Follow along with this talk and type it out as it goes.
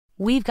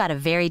We've got a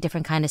very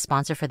different kind of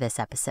sponsor for this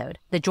episode,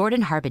 The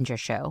Jordan Harbinger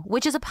Show,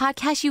 which is a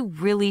podcast you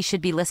really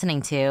should be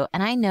listening to.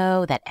 And I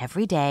know that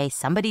every day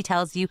somebody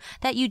tells you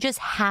that you just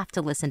have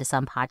to listen to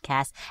some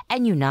podcast,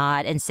 and you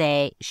nod and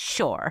say,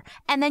 sure,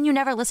 and then you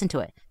never listen to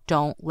it.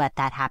 Don't let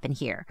that happen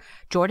here.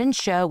 Jordan's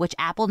show, which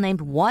Apple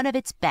named one of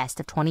its best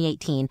of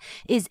 2018,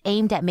 is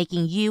aimed at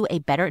making you a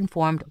better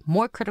informed,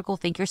 more critical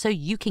thinker so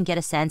you can get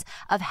a sense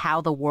of how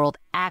the world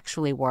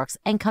actually works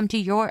and come to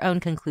your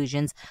own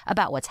conclusions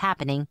about what's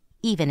happening,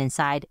 even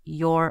inside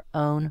your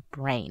own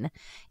brain.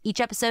 Each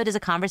episode is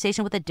a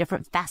conversation with a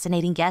different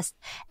fascinating guest.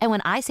 And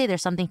when I say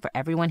there's something for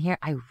everyone here,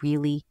 I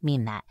really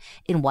mean that.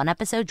 In one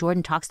episode,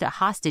 Jordan talks to a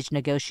hostage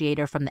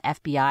negotiator from the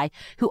FBI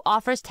who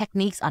offers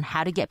techniques on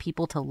how to get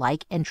people to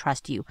like and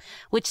trust you,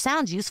 which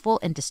sounds useful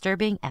and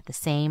disturbing at the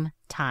same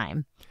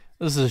time.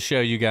 This is a show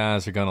you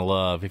guys are going to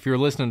love. If you were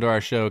listening to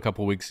our show a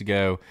couple weeks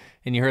ago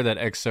and you heard that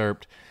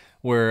excerpt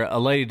where a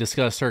lady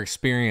discussed her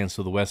experience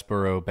with the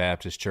Westboro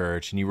Baptist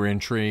Church, and you were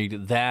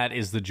intrigued, that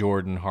is the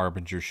Jordan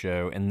Harbinger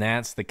Show, and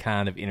that's the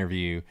kind of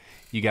interview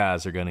you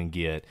guys are going to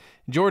get.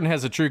 Jordan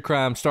has a true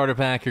crime starter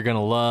pack you're going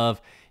to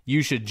love.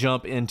 You should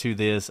jump into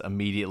this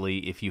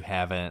immediately if you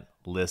haven't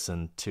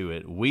listened to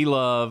it. We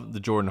love the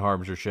Jordan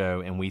Harbinger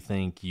Show, and we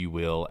think you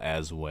will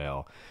as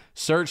well.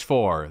 Search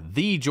for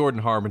The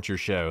Jordan Harbinger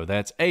Show.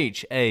 That's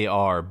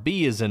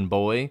H-A-R-B as in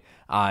boy,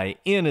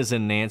 I-N as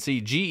in Nancy,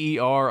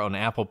 G-E-R on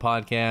Apple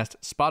Podcast,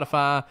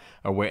 Spotify,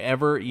 or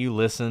wherever you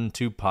listen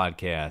to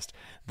podcasts.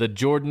 The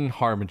Jordan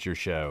Harbinger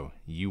Show.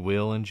 You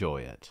will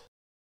enjoy it.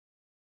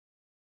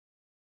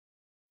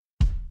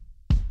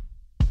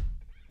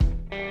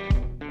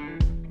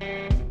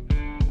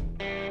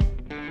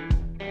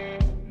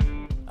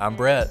 I'm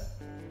Brett.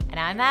 And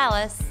I'm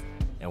Alice.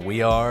 And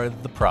we are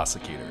the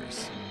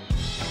prosecutors.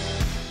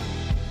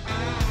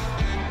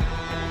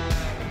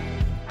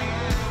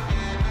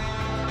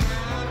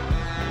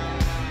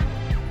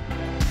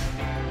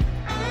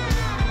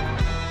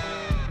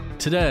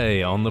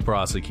 Today on The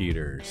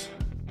Prosecutors,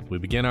 we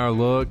begin our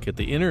look at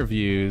the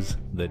interviews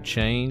that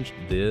changed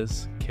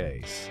this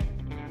case.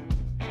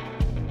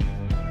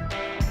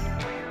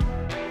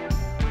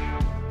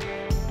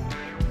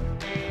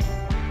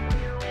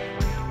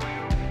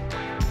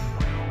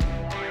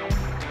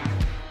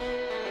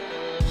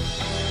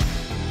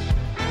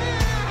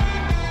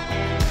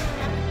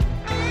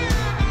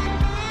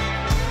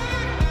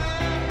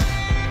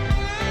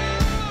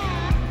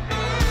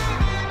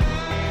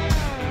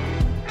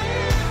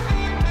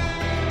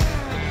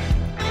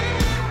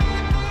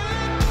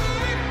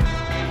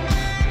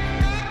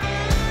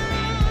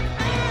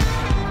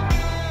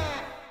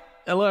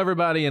 Hello,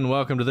 everybody, and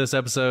welcome to this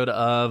episode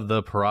of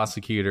The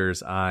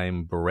Prosecutors.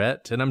 I'm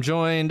Brett, and I'm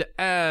joined,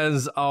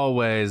 as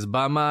always,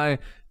 by my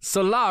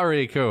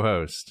Solari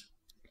co-host,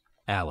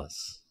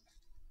 Alice.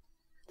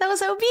 That was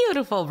so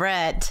beautiful,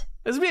 Brett.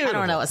 It's beautiful. I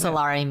don't know what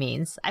Solari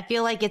means. I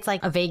feel like it's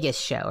like a Vegas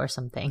show or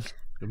something.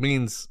 It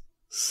means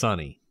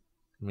sunny.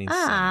 It means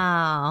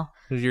sunny.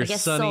 It's your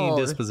sunny soul.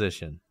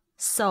 Disposition.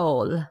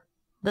 Soul.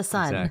 The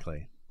sun.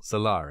 Exactly.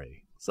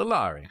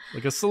 Solari,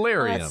 like a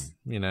solarium,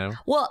 you know?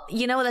 Well,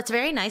 you know, that's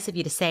very nice of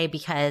you to say,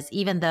 because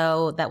even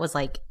though that was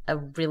like a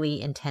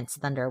really intense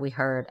thunder we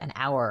heard an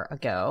hour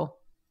ago,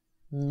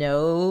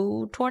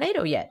 no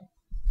tornado yet.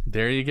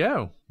 There you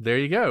go.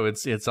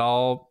 It's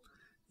all,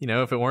 you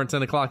know, if it weren't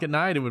 10 o'clock at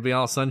night, it would be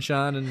all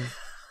sunshine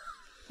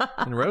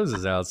and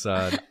roses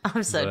outside.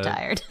 I'm so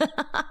tired.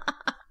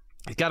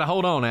 You got to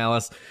hold on,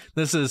 Alice.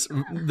 This is,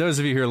 those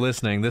of you who are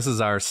listening, this is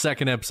our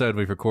second episode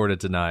we've recorded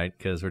tonight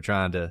because we're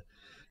trying to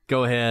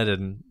go ahead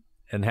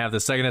and have the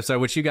second episode,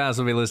 which you guys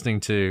will be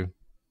listening to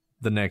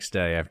the next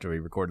day after we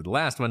recorded the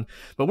last one.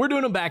 But we're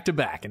doing them back to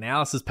back, and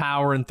Alice is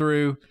powering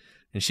through,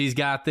 and she's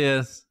got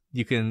this.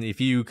 You can,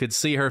 if you could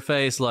see her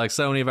face like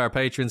so many of our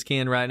patrons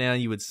can right now,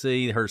 you would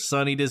see her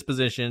sunny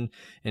disposition,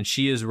 and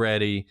she is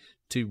ready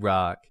to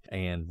rock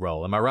and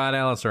roll. Am I right,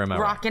 Alice, or am I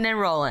rocking and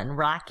rolling?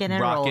 Rocking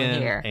and rolling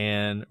here.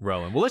 And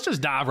rolling. Well, let's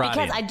just dive right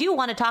in. Because I do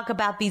want to talk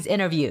about these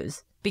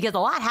interviews, because a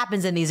lot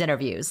happens in these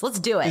interviews. Let's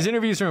do it. These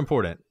interviews are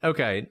important.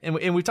 Okay.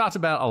 And we talked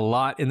about a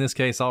lot in this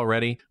case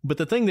already, but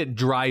the thing that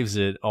drives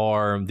it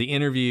are the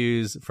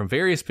interviews from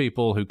various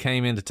people who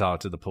came in to talk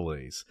to the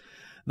police.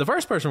 The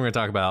first person we're going to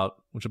talk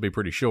about, which will be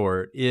pretty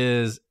short,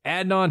 is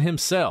Adnan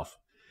himself.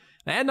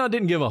 Now, Adnan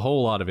didn't give a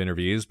whole lot of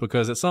interviews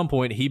because at some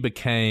point he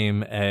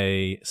became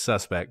a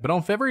suspect. But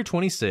on February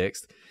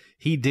 26th,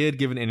 he did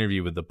give an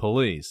interview with the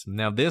police.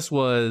 Now, this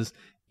was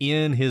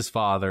in his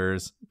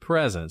father's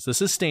presence.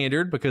 This is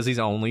standard because he's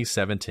only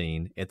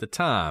 17 at the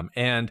time.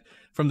 And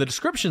from the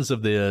descriptions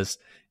of this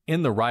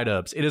in the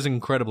write-ups, it is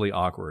incredibly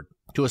awkward.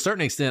 To a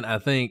certain extent, I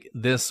think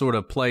this sort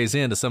of plays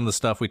into some of the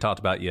stuff we talked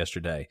about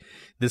yesterday,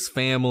 this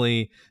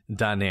family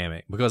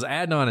dynamic, because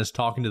Adnan is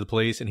talking to the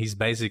police and he's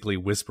basically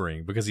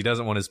whispering because he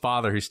doesn't want his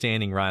father, who's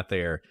standing right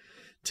there,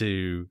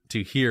 to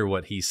hear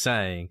what he's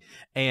saying.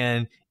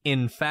 And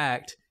in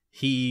fact,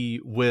 he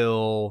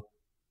will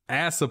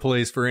asks the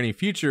police for any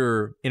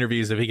future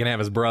interviews if he can have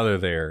his brother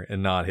there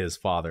and not his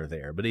father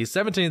there. But he's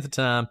 17 at the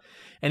time,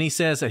 and he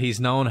says that he's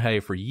known Hay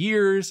for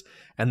years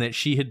and that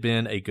she had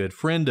been a good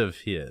friend of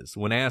his.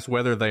 When asked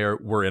whether they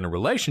were in a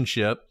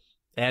relationship,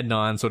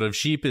 Adnan sort of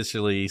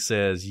sheepishly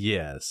says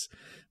yes,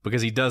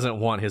 because he doesn't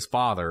want his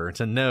father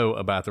to know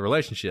about the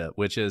relationship,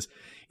 which is,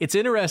 it's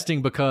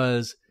interesting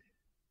because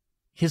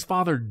his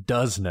father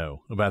does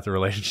know about the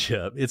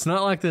relationship. It's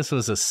not like this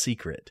was a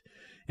secret.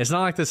 It's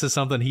not like this is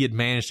something he had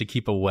managed to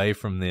keep away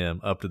from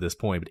them up to this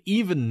point. But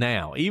even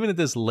now, even at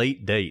this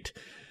late date,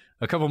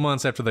 a couple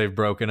months after they've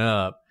broken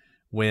up,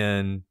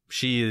 when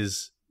she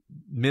is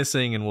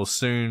missing and will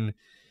soon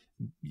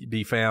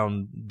be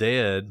found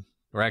dead,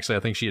 or actually I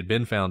think she had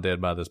been found dead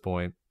by this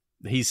point,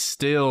 he's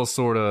still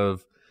sort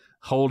of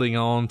holding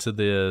on to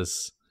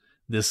this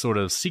sort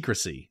of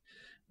secrecy,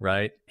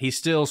 right? He's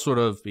still sort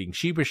of being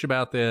sheepish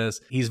about this.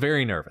 He's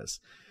very nervous.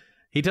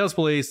 He tells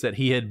police that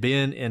he had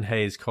been in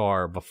Hay's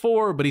car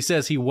before, but he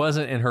says he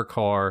wasn't in her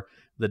car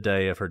the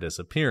day of her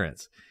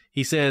disappearance.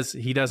 He says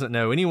he doesn't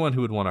know anyone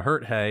who would want to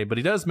hurt Hay, but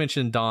he does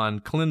mention Don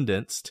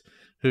Clendenst,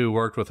 who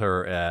worked with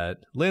her at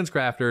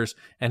LensCrafters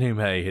and whom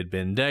Hay had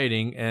been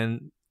dating.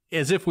 And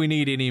as if we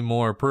need any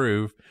more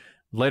proof,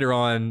 later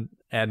on,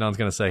 Adnan's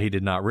going to say he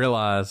did not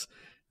realize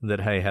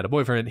that Hay had a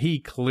boyfriend. He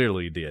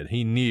clearly did.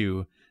 He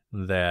knew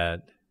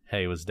that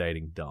Hay was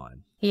dating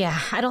Don. Yeah,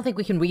 I don't think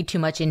we can read too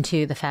much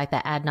into the fact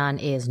that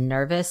Adnan is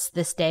nervous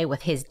this day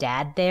with his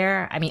dad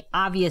there. I mean,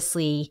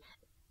 obviously,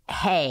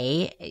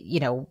 Hay,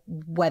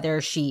 whether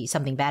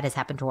something bad has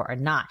happened to her or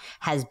not,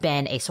 has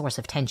been a source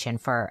of tension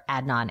for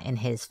Adnan and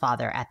his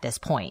father at this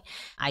point.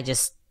 I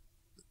just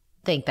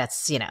think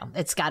that's,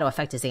 it's got to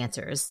affect his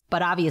answers.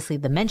 But obviously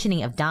the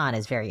mentioning of Don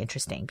is very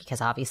interesting because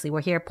obviously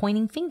we're here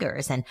pointing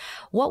fingers. And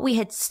what we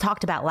had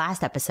talked about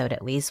last episode,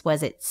 at least,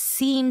 was it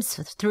seems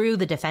through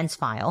the defense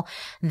file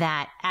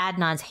that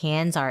Adnan's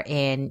hands are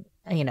in,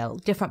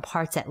 different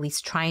parts, at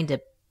least trying to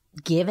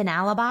give an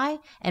alibi.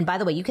 And by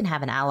the way, you can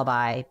have an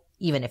alibi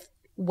even if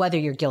whether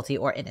you're guilty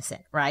or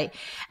innocent, right?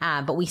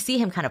 But we see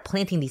him kind of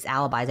planting these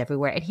alibis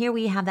everywhere. And here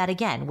we have that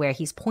again, where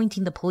he's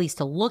pointing the police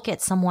to look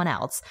at someone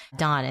else,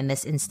 Don in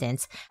this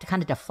instance, to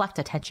kind of deflect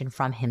attention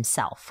from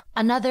himself.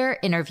 Another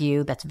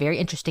interview that's very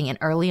interesting and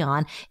early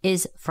on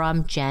is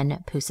from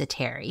Jenn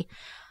Pusitari.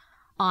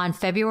 On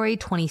February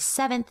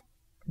 27th,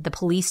 the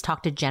police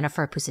talked to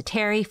Jennifer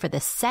Pusitari for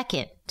the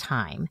second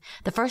time.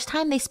 The first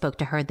time they spoke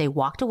to her, they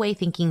walked away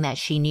thinking that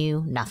she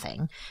knew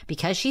nothing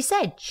because she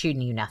said she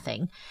knew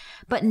nothing.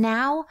 But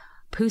now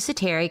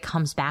Pusitari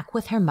comes back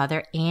with her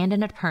mother and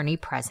an attorney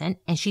present,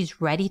 and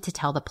she's ready to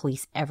tell the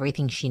police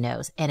everything she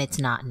knows, and it's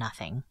not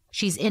nothing.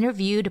 She's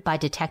interviewed by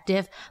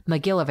Detective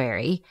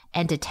McGillivray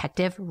and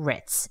Detective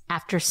Ritz.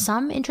 After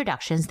some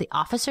introductions, the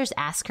officers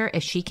ask her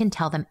if she can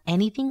tell them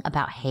anything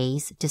about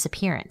Hay's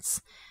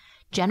disappearance.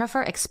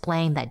 Jennifer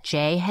explained that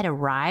Jay had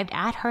arrived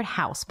at her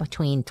house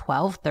between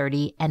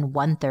 12:30 and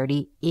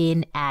 1:30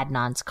 in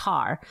Adnan's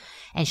car.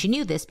 And she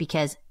knew this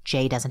because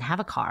Jay doesn't have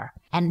a car.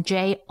 And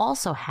Jay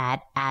also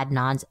had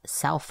Adnan's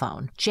cell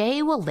phone.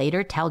 Jay will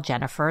later tell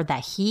Jennifer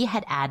that he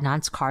had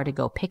Adnan's car to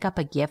go pick up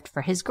a gift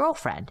for his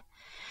girlfriend.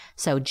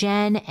 So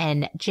Jen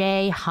and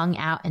Jay hung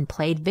out and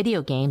played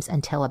video games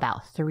until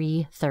about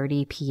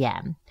 3:30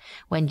 p.m.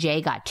 when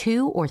Jay got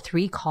 2 or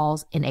 3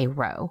 calls in a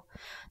row.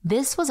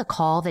 This was a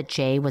call that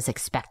Jay was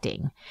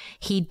expecting.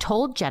 He'd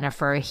told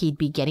Jennifer he'd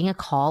be getting a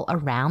call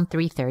around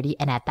 3:30,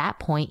 and at that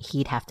point,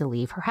 he'd have to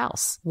leave her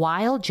house.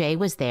 While Jay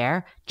was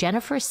there,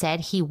 Jennifer said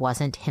he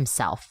wasn't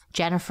himself.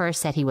 Jennifer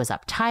said he was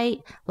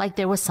uptight, like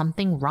there was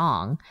something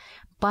wrong.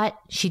 But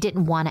she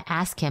didn't want to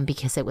ask him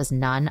because it was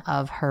none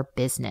of her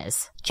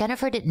business.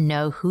 Jennifer didn't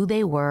know who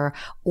they were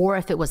or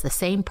if it was the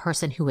same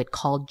person who had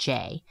called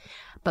Jay.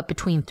 But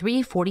between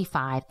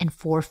 3:45 and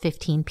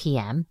 4:15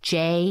 p.m.,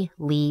 Jay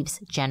leaves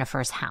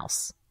Jennifer's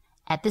house.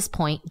 At this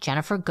point,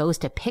 Jennifer goes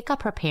to pick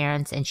up her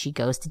parents and she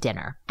goes to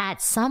dinner.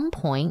 At some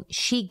point,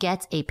 she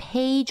gets a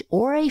page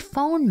or a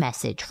phone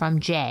message from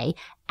Jay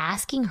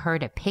asking her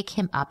to pick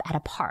him up at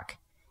a park.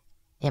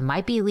 It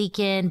might be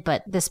leaking,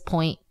 but this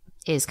point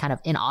is kind of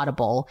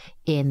inaudible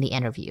in the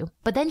interview.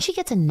 But then she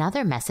gets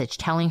another message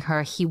telling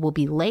her he will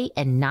be late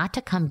and not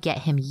to come get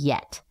him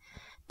yet.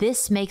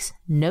 This makes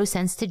no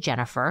sense to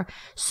Jennifer,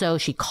 so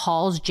she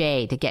calls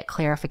Jay to get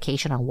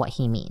clarification on what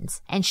he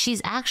means. And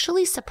she's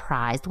actually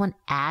surprised when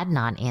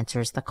Adnan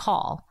answers the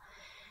call.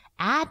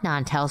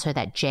 Adnan tells her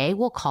that Jay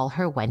will call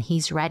her when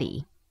he's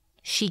ready.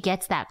 She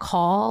gets that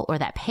call or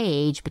that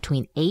page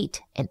between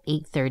 8 and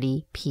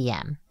 8:30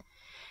 p.m.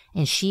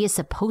 And she is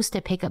supposed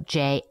to pick up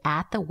Jay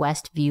at the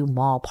Westview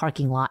Mall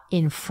parking lot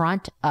in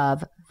front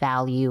of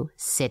Value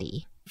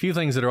City. A few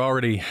things that are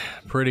already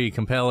pretty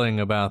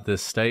compelling about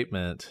this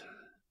statement.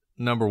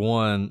 Number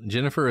one,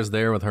 Jennifer is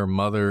there with her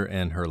mother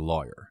and her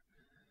lawyer.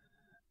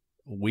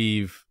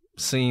 We've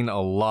seen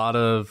a lot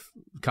of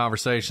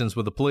conversations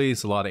with the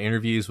police, a lot of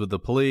interviews with the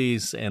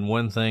police, and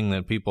one thing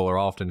that people are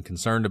often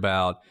concerned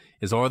about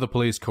is, are the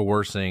police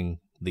coercing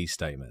these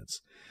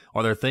statements?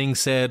 Are there things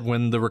said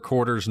when the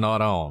recorder's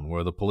not on,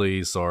 where the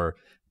police are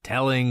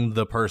telling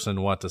the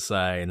person what to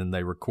say, and then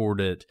they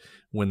record it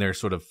when they're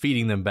sort of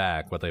feeding them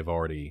back what they've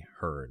already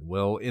heard.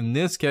 Well, in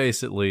this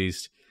case, at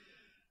least,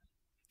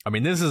 I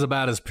mean, this is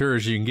about as pure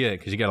as you can get,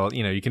 because you got,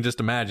 you can just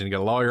imagine you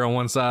got a lawyer on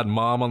one side and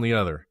mom on the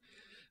other.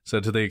 So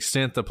to the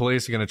extent the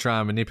police are going to try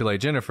and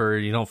manipulate Jennifer,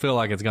 you don't feel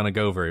like it's going to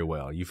go very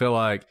well. You feel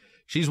like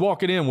she's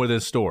walking in with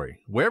this story.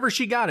 Wherever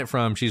she got it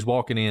from, she's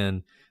walking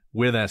in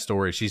with that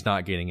story. She's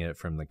not getting it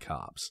from the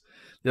cops.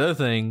 The other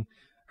thing,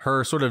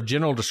 her sort of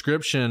general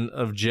description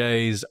of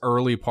Jay's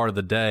early part of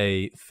the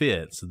day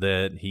fits,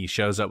 that he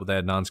shows up with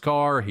Adnan's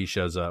car. He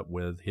shows up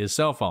with his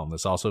cell phone.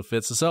 This also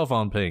fits the cell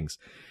phone pings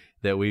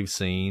that we've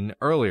seen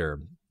earlier.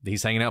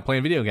 He's hanging out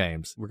playing video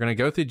games. We're going to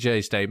go through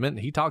Jay's statement.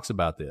 He talks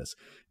about this,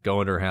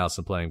 going to her house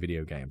and playing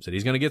video games. And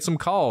he's going to get some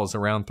calls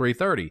around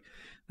 3:30.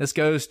 This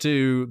goes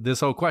to this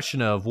whole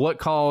question of what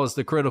call is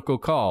the critical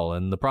call.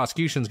 And the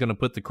prosecution's going to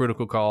put the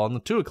critical call in the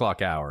 2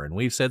 o'clock hour. And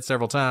we've said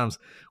several times,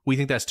 we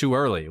think that's too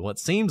early. What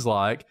seems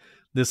like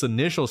this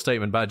initial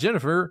statement by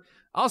Jennifer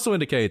also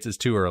indicates it's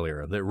too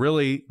earlier, that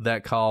really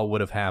that call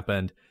would have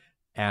happened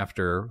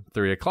after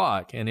 3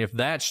 o'clock. And if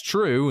that's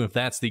true, if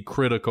that's the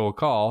critical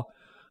call,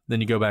 then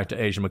you go back to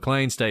Asia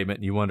McClain's statement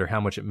and you wonder how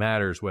much it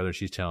matters whether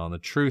she's telling the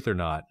truth or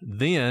not.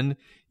 Then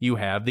you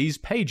have these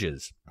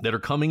pages that are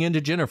coming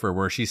into Jennifer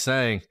where she's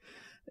saying,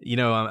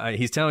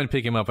 he's telling me to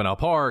pick him up and I'll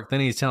park. Then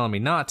he's telling me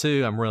not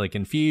to. I'm really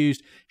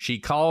confused. She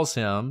calls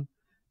him,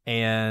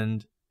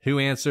 and who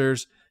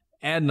answers?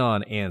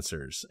 Adnan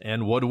answers.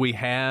 And what do we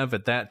have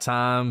at that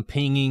time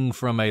pinging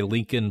from a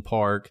Lincoln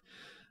Park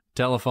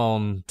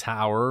telephone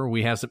tower?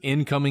 We have some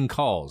incoming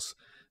calls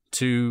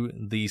to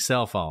the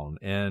cell phone,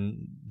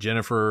 and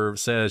Jennifer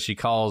says she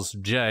calls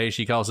Jay.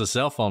 She calls his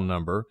cell phone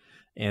number,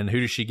 and who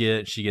does she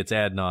get? She gets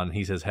Adnan.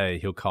 He says, hey,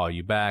 he'll call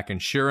you back.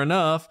 And sure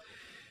enough,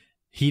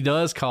 he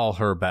does call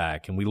her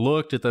back. And we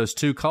looked at those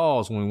 2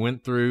 calls when we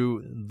went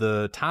through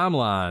the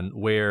timeline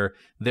where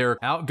there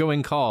are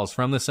outgoing calls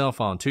from the cell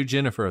phone to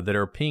Jennifer that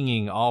are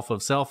pinging off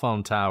of cell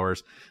phone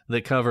towers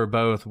that cover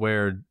both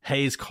where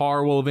Hayes'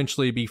 car will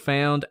eventually be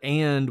found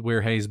and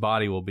where Hayes'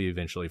 body will be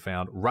eventually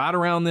found. Right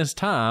around this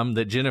time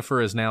that Jennifer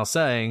is now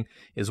saying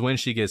is when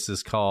she gets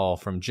this call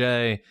from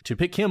Jay to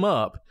pick him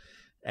up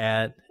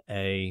at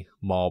a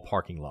mall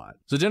parking lot.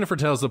 So Jennifer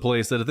tells the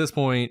police that at this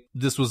point,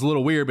 this was a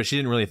little weird, but she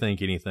didn't really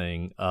think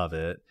anything of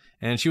it.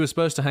 And she was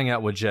supposed to hang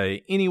out with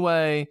Jay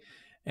anyway,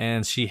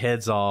 and she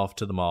heads off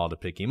to the mall to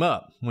pick him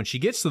up. When she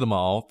gets to the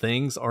mall,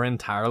 things are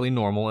entirely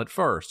normal at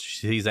first.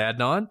 She sees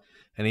Adnan,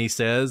 and he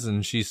says,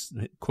 and she's,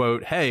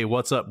 quote, hey,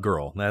 what's up,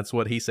 girl? That's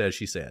what he says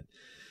she said.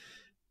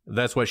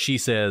 That's what she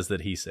says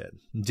that he said.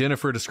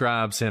 Jennifer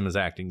describes him as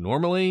acting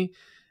normally,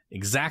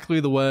 exactly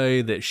the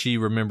way that she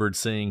remembered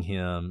seeing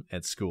him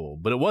at school.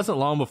 But it wasn't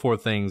long before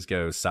things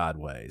go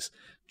sideways.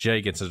 Jay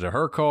gets into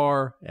her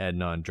car,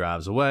 Adnan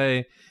drives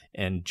away,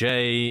 and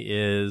Jay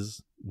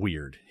is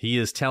weird. He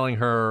is telling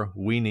her,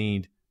 we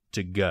need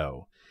to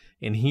go.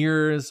 And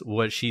here's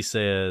what she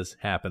says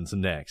happens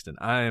next. And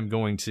I am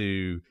going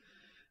to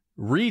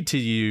read to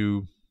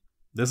you,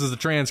 this is a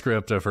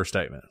transcript of her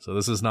statement. So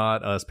this is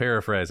not us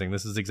paraphrasing.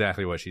 This is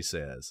exactly what she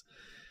says.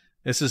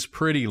 This is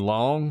pretty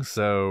long,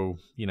 so,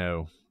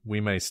 we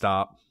may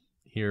stop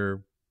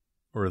here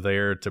or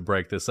there to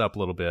break this up a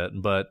little bit,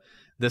 but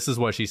this is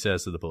what she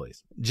says to the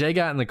police. Jay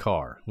got in the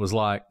car, was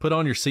like, put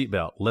on your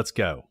seatbelt, let's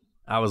go.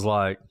 I was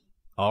like,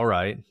 all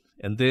right.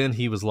 And then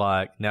he was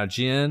like, now,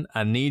 Jen,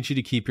 I need you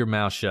to keep your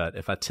mouth shut.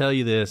 If I tell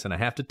you this, and I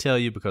have to tell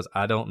you because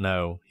I don't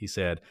know, he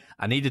said,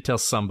 I need to tell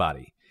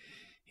somebody.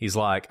 He's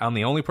like, I'm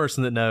the only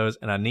person that knows,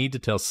 and I need to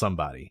tell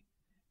somebody.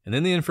 And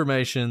then the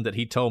information that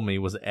he told me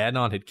was that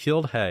Adnan had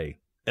killed Hay.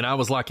 And I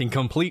was like in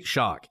complete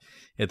shock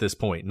at this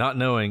point, not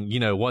knowing,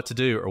 what to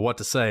do or what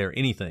to say or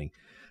anything.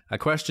 I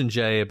questioned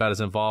Jay about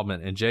his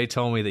involvement, and Jay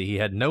told me that he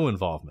had no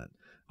involvement.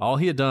 All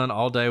he had done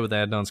all day with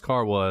Adnan's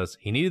car was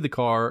he needed the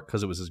car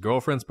because it was his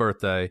girlfriend's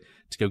birthday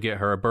to go get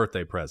her a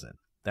birthday present.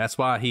 That's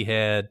why he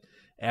had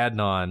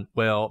Adnan.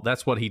 Well,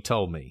 that's what he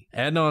told me.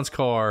 Adnan's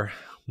car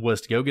was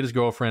to go get his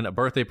girlfriend a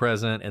birthday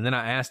present. And then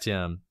I asked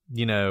him,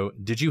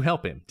 did you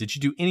help him? Did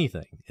you do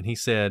anything? And he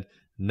said,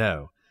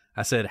 no.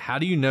 I said, how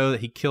do you know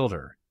that he killed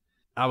her?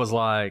 I was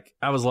like,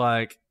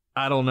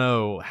 I don't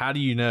know. How do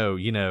you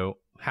know?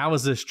 How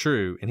is this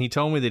true? And he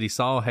told me that he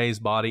saw Hayes'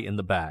 body in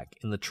the back,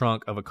 in the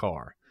trunk of a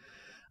car.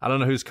 I don't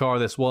know whose car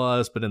this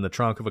was, but in the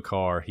trunk of a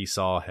car, he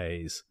saw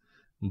Hayes'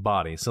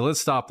 body. So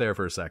let's stop there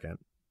for a second.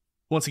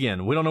 Once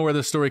again, we don't know where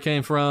this story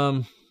came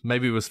from.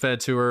 Maybe it was fed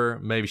to her.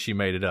 Maybe she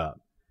made it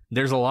up.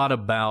 There's a lot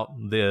about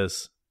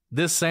this.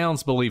 This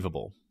sounds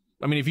believable.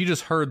 I mean, if you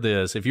just heard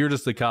this, if you're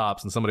just the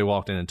cops and somebody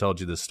walked in and told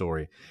you this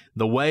story,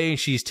 the way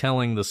she's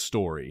telling the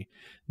story,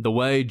 the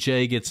way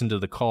Jay gets into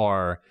the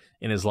car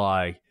and is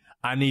like,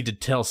 I need to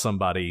tell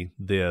somebody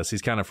this.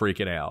 He's kind of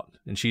freaking out.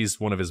 And she's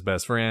one of his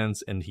best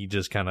friends, and he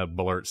just kind of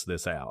blurts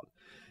this out.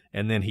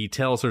 And then he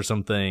tells her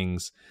some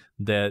things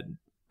that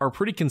are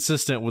pretty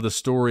consistent with a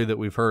story that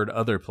we've heard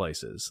other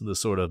places. The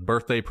sort of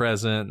birthday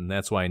present, and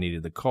that's why he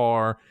needed the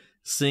car,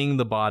 seeing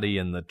the body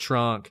in the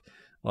trunk,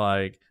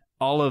 like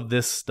all of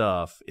this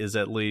stuff is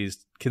at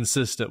least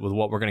consistent with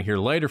what we're going to hear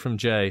later from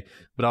Jay,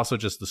 but also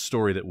just the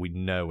story that we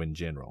know in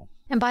general.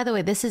 And by the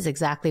way, this is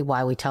exactly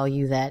why we tell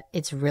you that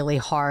it's really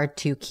hard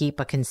to keep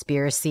a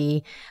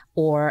conspiracy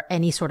or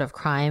any sort of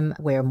crime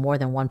where more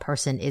than one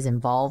person is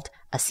involved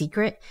a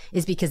secret,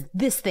 is because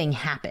this thing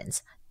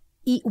happens.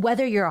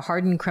 Whether you're a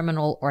hardened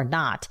criminal or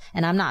not,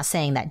 and I'm not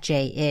saying that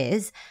Jay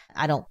is,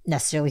 I don't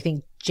necessarily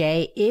think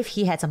Jay, if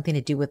he had something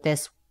to do with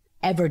this,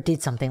 ever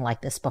did something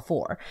like this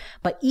before.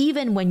 But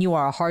even when you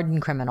are a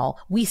hardened criminal,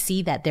 we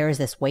see that there is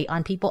this weight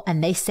on people,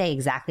 and they say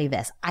exactly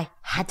this. I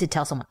had to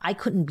tell someone. I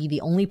couldn't be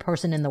the only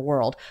person in the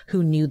world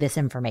who knew this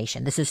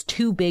information. This is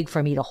too big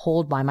for me to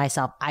hold by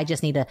myself. I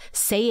just need to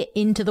say it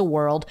into the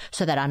world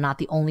so that I'm not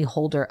the only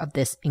holder of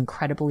this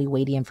incredibly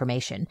weighty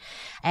information.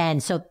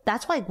 And so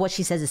that's why what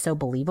she says is so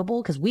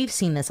believable, because we've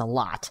seen this a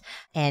lot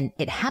and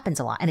it happens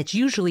a lot. And it's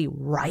usually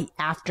right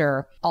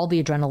after all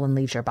the adrenaline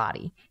leaves your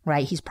body,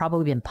 right? He's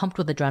probably been pumped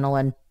with adrenaline.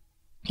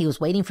 He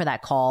was waiting for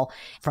that call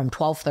from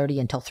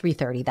 12:30 until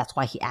 3:30. That's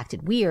why he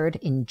acted weird,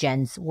 in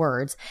Jenn's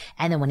words.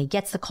 And then when he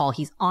gets the call,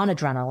 he's on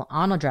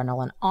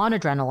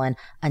adrenaline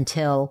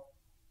until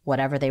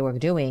whatever they were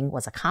doing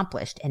was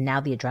accomplished. And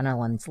now the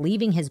adrenaline's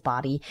leaving his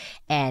body,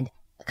 and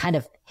kind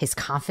of his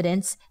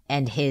confidence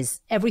and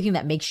his everything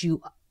that makes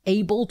you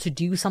able to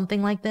do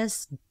something like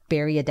this,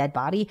 bury a dead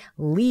body,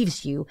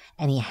 leaves you,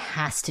 and he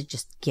has to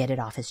just get it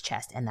off his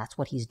chest. And that's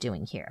what he's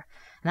doing here.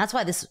 And that's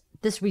why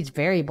this reads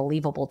very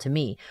believable to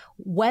me.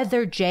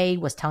 Whether Jay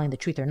was telling the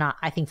truth or not,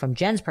 I think from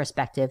Jenn's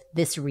perspective,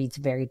 this reads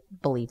very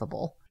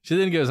believable. She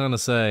then goes on to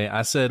say,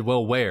 I said,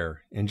 well,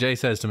 where? And Jay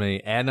says to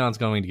me, Adnan's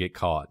going to get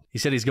caught. He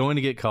said he's going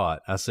to get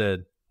caught. I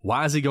said,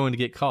 why is he going to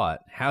get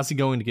caught? How's he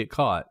going to get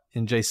caught?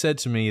 And Jay said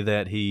to me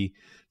that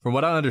from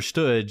what I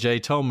understood, Jay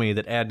told me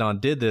that Adnan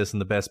did this in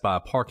the Best Buy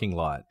parking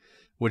lot,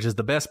 which is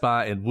the Best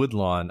Buy in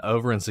Woodlawn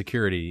over in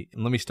security.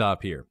 And let me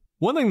stop here.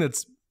 One thing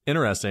that's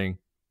interesting,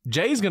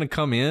 Jay's going to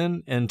come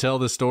in and tell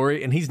this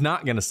story, and he's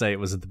not going to say it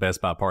was at the Best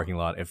Buy parking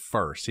lot at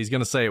first. He's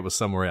going to say it was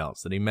somewhere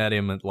else, that he met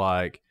him at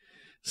like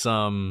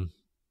some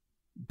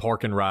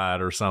park and ride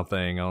or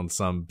something on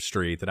some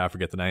street that I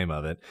forget the name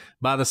of it.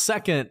 By the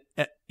second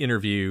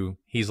interview,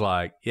 he's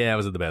like, yeah, it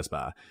was at the Best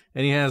Buy.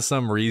 And he has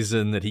some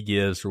reason that he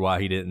gives for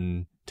why he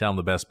didn't tell him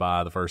the Best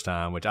Buy the first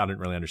time, which I didn't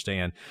really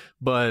understand.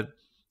 But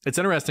it's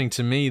interesting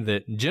to me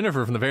that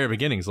Jennifer from the very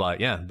beginning is like,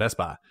 yeah, Best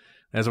Buy.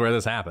 That's where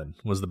this happened,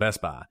 was the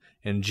Best Buy.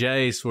 And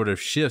Jay sort of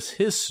shifts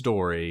his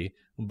story,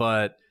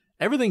 but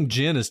everything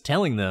Jen is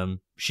telling them,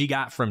 she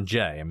got from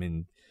Jay. I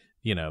mean,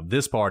 you know,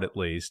 this part at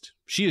least,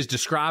 she is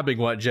describing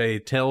what Jay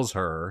tells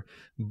her,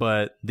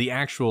 but the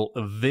actual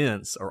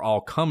events are all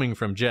coming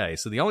from Jay.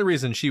 So the only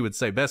reason she would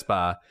say Best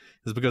Buy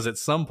is because at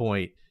some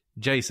point,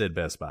 Jay said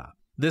Best Buy.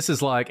 This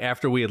is like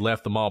after we had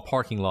left the mall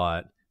parking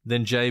lot,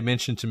 then Jay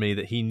mentioned to me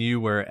that he knew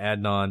where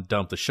Adnan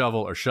dumped the shovel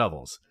or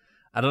shovels.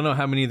 I don't know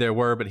how many there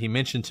were, but he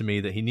mentioned to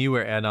me that he knew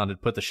where Adnan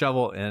had put the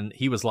shovel, and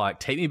he was like,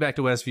 take me back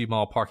to Westview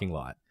Mall parking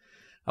lot.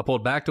 I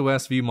pulled back to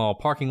Westview Mall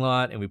parking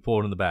lot, and we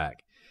pulled in the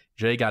back.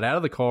 Jay got out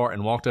of the car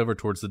and walked over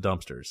towards the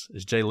dumpsters.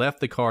 As Jay left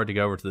the car to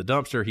go over to the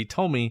dumpster, he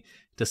told me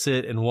to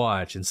sit and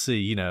watch and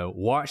see,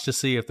 watch to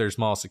see if there's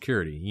mall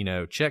security,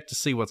 check to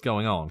see what's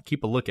going on,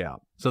 keep a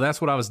lookout. So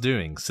that's what I was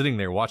doing, sitting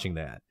there watching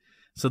that.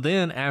 So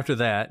then after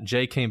that,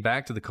 Jay came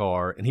back to the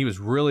car, and he was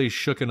really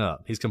shooken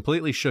up. He's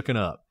completely shooken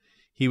up.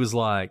 He was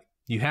like,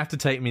 you have to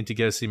take me to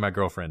go see my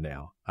girlfriend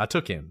now. I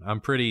took him.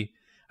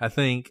 I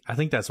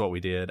think that's what we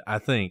did. I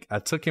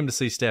took him to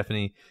see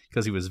Stephanie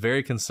because he was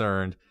very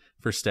concerned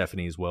for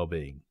Stephanie's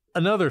well-being.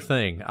 Another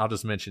thing I'll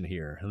just mention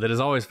here that has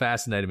always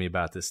fascinated me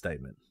about this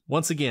statement.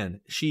 Once again,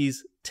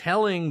 she's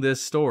telling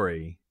this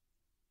story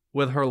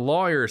with her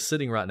lawyer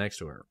sitting right next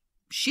to her.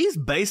 She's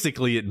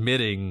basically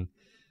admitting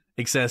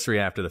accessory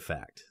after the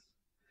fact.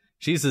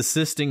 She's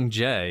assisting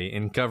Jay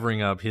in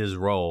covering up his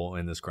role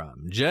in this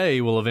crime.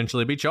 Jay will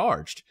eventually be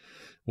charged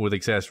with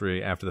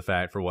accessory after the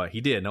fact for what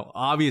he did. Now,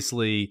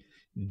 obviously,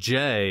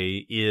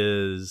 Jay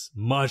is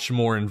much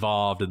more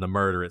involved in the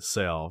murder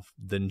itself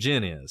than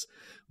Jenn is.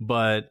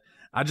 But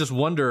I just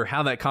wonder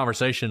how that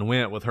conversation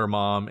went with her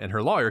mom and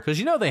her lawyer,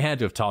 because they had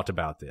to have talked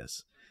about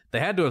this. They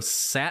had to have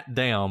sat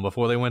down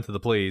before they went to the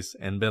police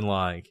and been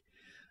like,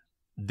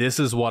 this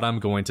is what I'm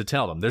going to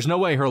tell them. There's no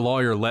way her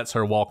lawyer lets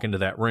her walk into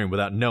that room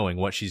without knowing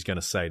what she's going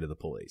to say to the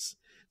police.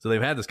 So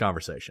they've had this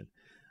conversation.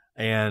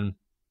 And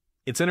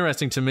it's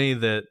interesting to me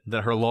that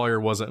her lawyer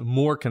wasn't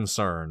more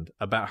concerned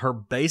about her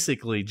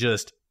basically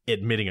just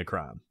admitting a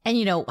crime.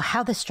 And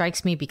how this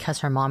strikes me, because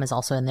her mom is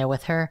also in there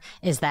with her,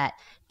 is that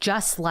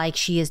just like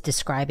she is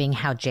describing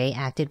how Jay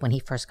acted when he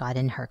first got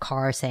in her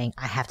car saying,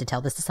 I have to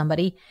tell this to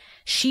somebody,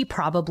 she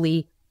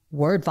probably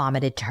word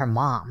vomited to her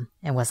mom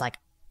and was like,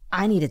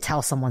 I need to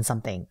tell someone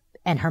something.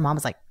 And her mom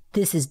was like,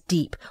 this is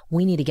deep.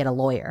 We need to get a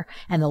lawyer.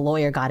 And the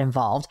lawyer got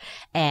involved,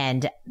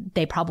 and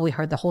they probably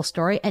heard the whole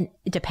story. And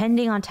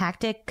depending on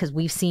tactic, because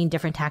we've seen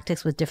different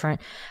tactics with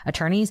different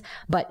attorneys,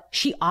 but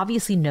she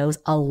obviously knows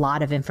a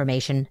lot of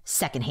information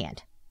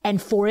secondhand. And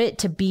for it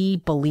to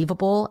be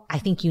believable, I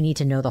think you need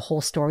to know the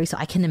whole story. So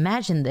I can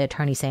imagine the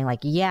attorney saying like,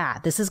 yeah,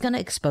 this is going to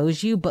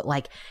expose you, but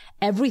like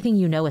everything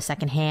you know is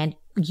secondhand.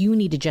 You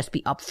need to just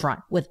be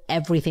upfront with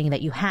everything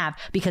that you have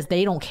because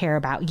they don't care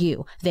about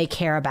you. They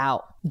care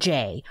about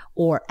Jay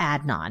or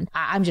Adnan.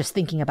 I'm just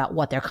thinking about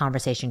what their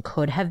conversation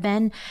could have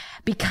been,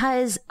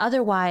 because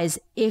otherwise,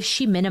 if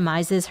she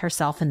minimizes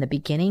herself in the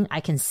beginning, I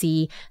can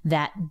see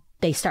that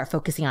they start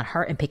focusing on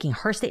her and picking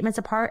her statements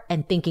apart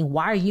and thinking,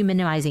 why are you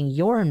minimizing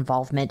your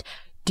involvement?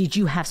 Did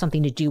you have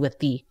something to do with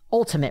the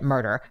ultimate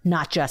murder,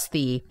 not just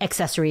the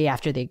accessory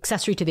after the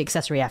accessory to the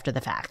accessory after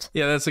the fact?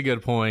 Yeah, that's a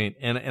good point.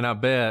 And I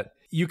bet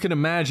you can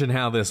imagine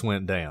how this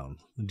went down.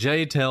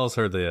 Jay tells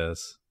her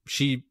this.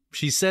 She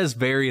says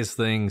various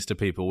things to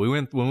people.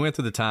 When we went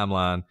through the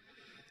timeline,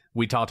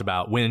 we talked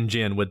about when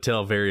Jenn would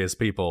tell various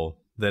people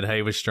that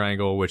Hay was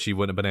strangled, which she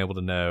wouldn't have been able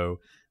to know.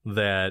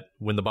 That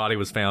when the body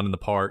was found in the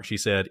park, she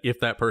said,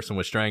 if that person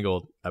was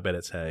strangled, I bet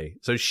it's Hay.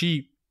 So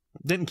she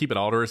didn't keep it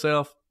all to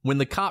herself. When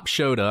the cop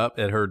showed up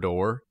at her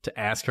door to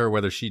ask her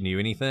whether she knew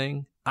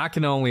anything, I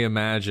can only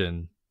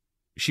imagine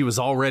she was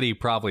already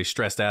probably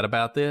stressed out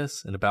about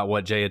this and about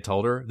what Jay had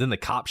told her. Then the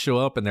cops show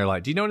up and they're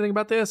like, do you know anything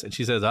about this? And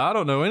she says, I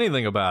don't know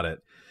anything about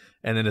it.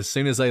 And then as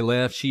soon as they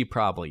left, she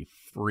probably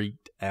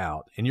freaked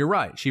out. And you're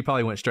right. She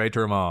probably went straight to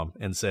her mom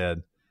and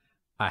said,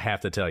 I have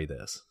to tell you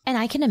this. And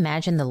I can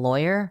imagine the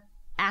lawyer,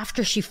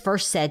 after she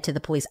first said to the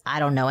police, I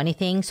don't know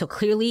anything. So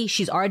clearly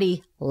she's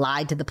already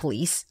lied to the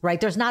police, right?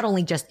 There's not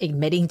only just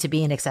admitting to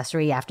be an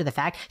accessory after the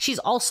fact, she's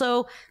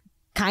also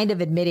kind of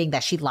admitting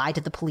that she lied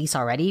to the police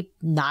already.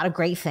 Not a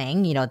great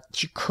thing. You know,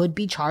 she could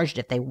be charged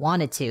if they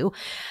wanted to.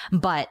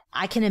 But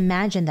I can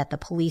imagine that the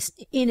police,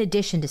 in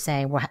addition to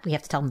saying we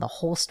have to tell them the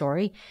whole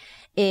story,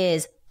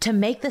 is to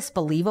make this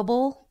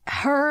believable.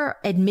 Her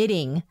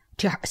admitting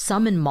to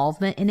some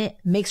involvement in it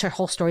makes her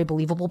whole story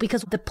believable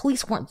because the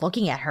police weren't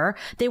looking at her.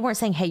 They weren't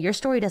saying, hey, your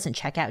story doesn't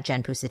check out,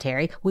 Jenn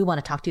Pusitari. We want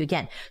to talk to you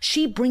again.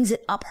 She brings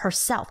it up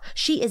herself.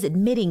 She is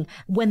admitting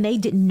when they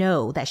didn't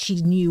know that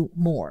she knew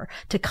more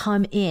to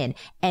come in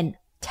and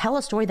tell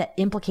a story that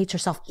implicates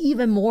herself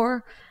even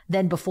more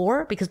than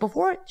before, because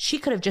before she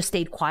could have just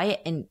stayed quiet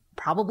and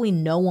probably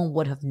no one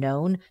would have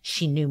known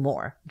she knew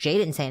more. Jay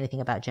didn't say anything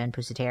about Jenn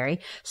Pusitari.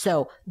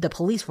 So the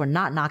police were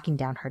not knocking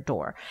down her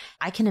door.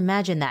 I can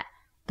imagine that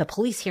the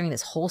police hearing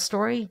this whole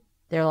story,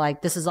 they're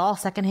like, this is all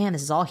secondhand.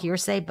 This is all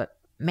hearsay. But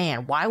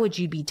man, why would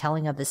you be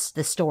telling of this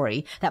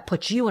story that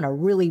puts you in a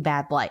really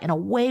bad light, in a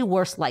way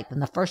worse light than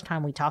the first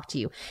time we talked to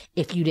you,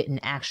 if you didn't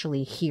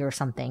actually hear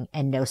something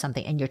and know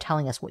something and you're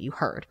telling us what you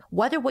heard?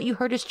 Whether what you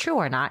heard is true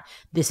or not,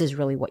 this is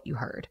really what you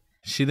heard.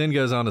 She then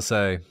goes on to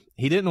say,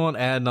 he didn't want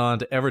Adnan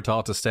to ever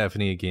talk to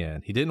Stephanie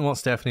again. He didn't want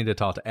Stephanie to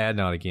talk to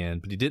Adnan again,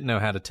 but he didn't know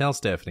how to tell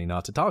Stephanie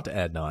not to talk to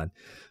Adnan.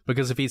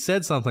 Because if he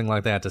said something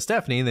like that to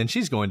Stephanie, then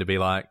she's going to be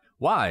like,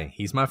 why?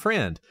 He's my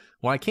friend.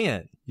 Why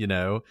can't, you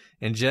know?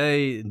 And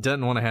Jay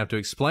doesn't want to have to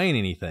explain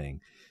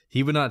anything.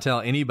 He would not tell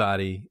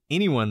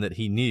anyone that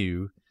he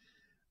knew,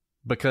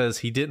 because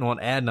he didn't want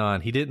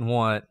Adnan.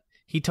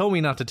 He told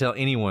me not to tell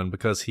anyone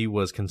because he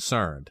was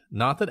concerned.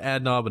 Not that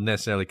Adnan would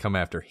necessarily come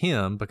after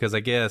him, because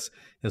I guess,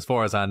 as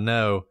far as I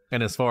know,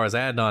 and as far as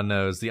Adnan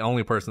knows, the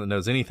only person that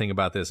knows anything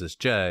about this is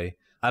Jay.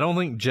 I don't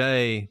think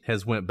Jay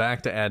has went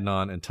back to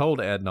Adnan and told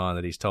Adnan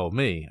that he's told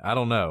me. I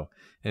don't know.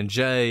 And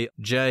Jay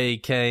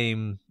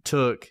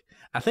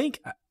I think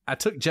I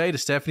took Jay to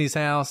Stephanie's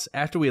house.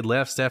 After we had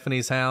left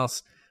Stephanie's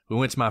house, we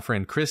went to my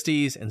friend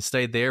Christie's and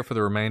stayed there for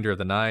the remainder of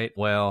the night.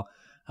 Well,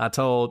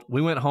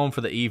 we went home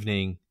for the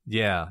evening.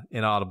 Yeah,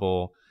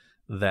 inaudible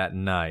that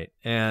night.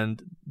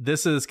 And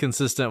this is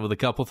consistent with a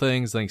couple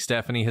things. I think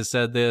Stephanie has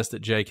said this,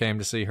 that Jay came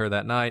to see her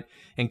that night.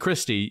 And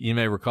Christy, you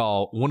may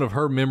recall, one of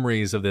her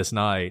memories of this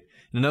night,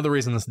 and another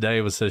reason this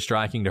day was so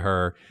striking to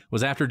her,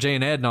 was after Jay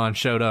and Adnan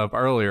showed up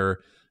earlier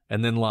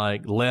and then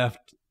like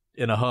left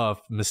in a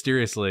huff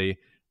mysteriously,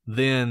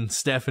 then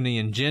Stephanie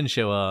and Jenn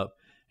show up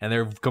and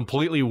they're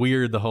completely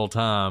weird the whole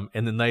time,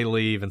 and then they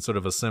leave in sort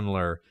of a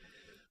similar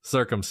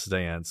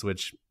circumstance,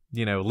 which,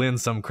 you know,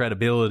 lends some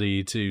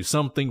credibility to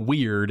something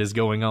weird is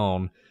going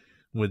on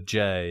with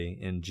Jay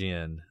and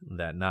Jenn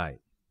that night.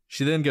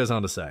 She then goes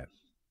on to say,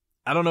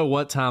 I don't know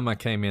what time I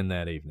came in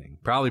that evening.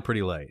 Probably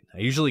pretty late. I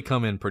usually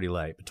come in pretty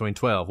late, between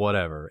 12,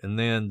 whatever. And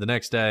then the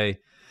next day,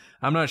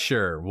 I'm not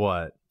sure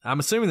what. I'm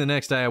assuming the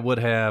next day I would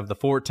have, the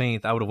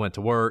 14th, I would have went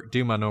to work,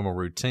 do my normal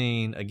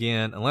routine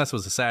again, unless it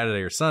was a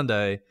Saturday or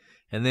Sunday.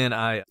 And then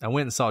I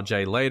went and saw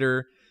Jay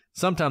later.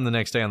 Sometime the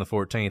next day on the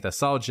 14th, I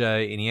saw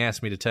Jay and he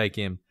asked me to take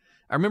him.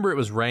 I remember it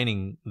was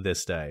raining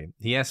this day.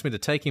 He asked me to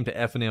take him to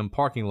F&M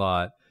parking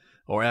lot,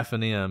 or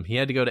F&M. He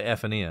had to go to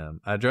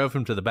F&M. I drove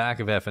him to the back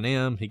of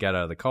F&M. He got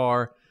out of the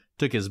car,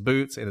 took his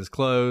boots and his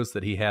clothes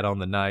that he had on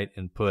the night,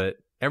 and put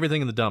everything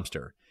in the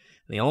dumpster.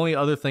 And the only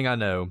other thing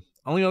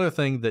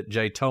that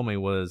Jay told me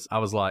was, I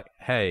was like,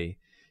 hey,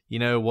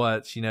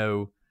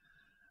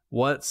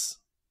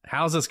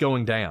 how's this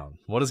going down?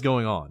 What is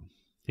going on?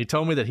 He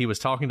told me that he was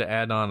talking to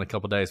Adnan a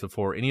couple days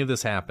before any of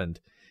this happened.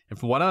 And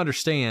from what I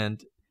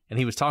understand, and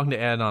he was talking to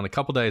Adnan a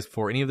couple days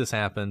before any of this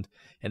happened,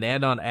 and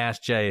Adnan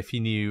asked Jay if he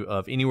knew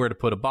of anywhere to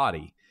put a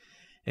body.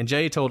 And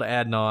Jay told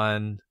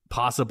Adnan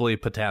possibly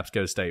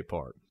Patapsco State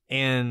Park,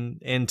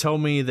 and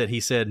told me that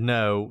he said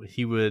no,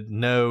 he would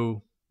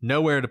know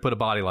nowhere to put a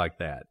body like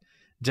that.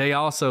 Jay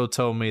also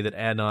told me that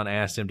Adnan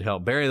asked him to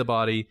help bury the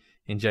body,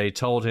 and Jay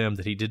told him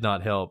that he did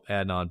not help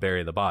Adnan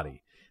bury the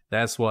body.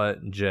 That's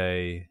what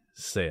Jay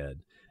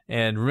said.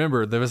 And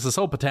remember, there was this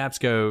whole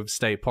Patapsco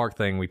State Park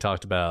thing we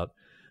talked about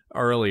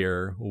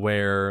earlier,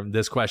 where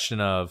this question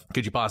of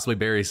could you possibly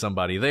bury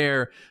somebody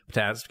there?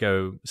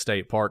 Patapsco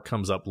State Park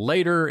comes up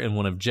later in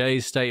one of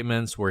Jay's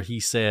statements where he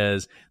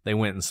says they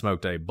went and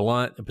smoked a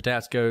blunt at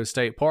Patapsco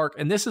State Park.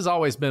 And this has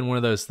always been one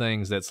of those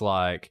things that's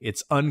like,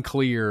 it's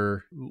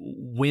unclear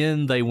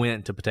when they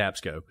went to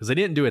Patapsco because they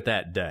didn't do it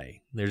that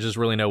day. There's just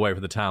really no way for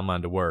the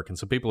timeline to work. And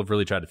so people have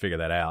really tried to figure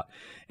that out.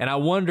 And I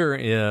wonder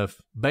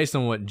if, based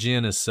on what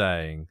Jenn is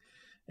saying,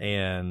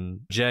 and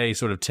Jay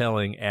sort of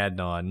telling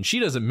Adnan, and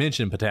she doesn't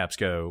mention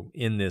Patapsco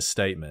in this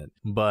statement,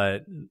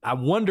 but I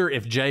wonder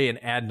if Jay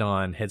and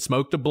Adnan had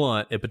smoked a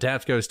blunt at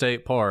Patapsco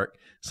State Park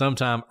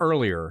sometime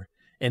earlier,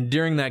 and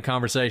during that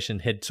conversation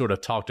had sort of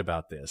talked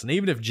about this. And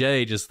even if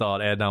Jay just thought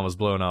Adnan was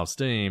blowing off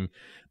steam,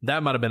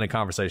 that might have been a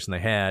conversation they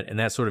had, and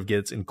that sort of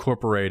gets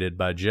incorporated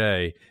by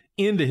Jay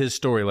into his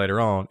story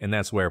later on, and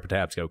that's where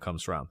Patapsco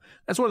comes from.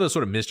 That's one of those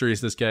sort of mysteries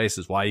this case,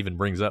 is why he even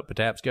brings up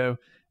Patapsco.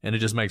 And it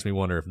just makes me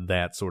wonder if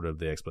that's sort of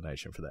the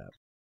explanation for that.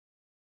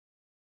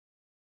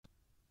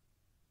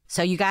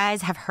 So you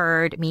guys have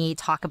heard me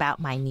talk about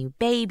my new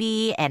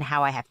baby and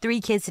how I have 3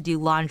 kids to do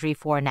laundry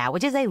for now,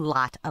 which is a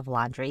lot of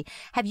laundry.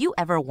 Have you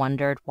ever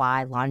wondered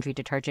why laundry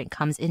detergent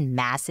comes in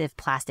massive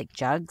plastic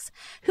jugs?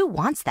 Who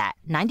wants that?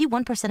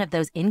 91% of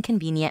those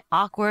inconvenient,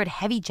 awkward,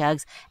 heavy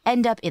jugs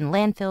end up in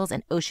landfills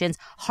and oceans,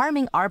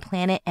 harming our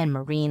planet and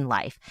marine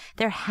life.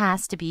 There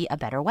has to be a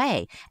better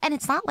way. And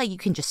it's not like you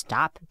can just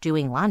stop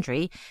doing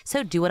laundry.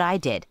 So do what I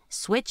did.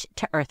 Switch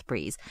to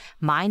EarthBreeze.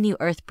 My new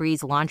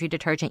EarthBreeze laundry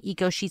detergent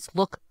eco sheets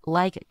look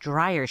like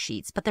dryer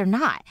sheets, but they're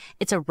not.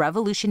 It's a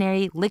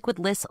revolutionary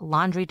liquidless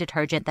laundry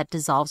detergent that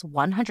dissolves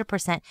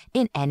 100%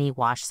 in any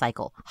wash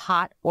cycle,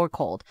 hot or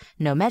cold.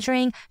 No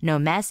measuring, no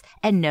mess,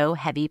 and no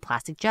heavy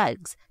plastic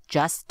jugs.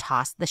 Just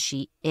toss the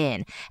sheet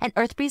in. And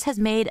EarthBreeze has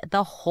made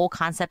the whole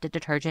concept of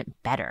detergent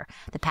better.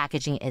 The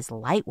packaging is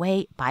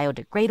lightweight,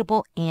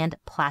 biodegradable, and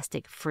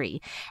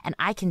plastic-free. And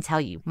I can tell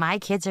you, my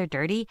kids are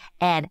dirty,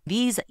 and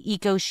these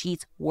eco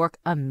sheets work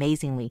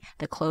amazingly.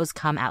 The clothes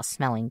come out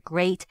smelling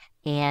great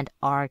and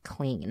are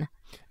clean.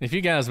 If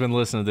you guys have been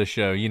listening to this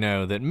show, you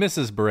know that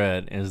Mrs.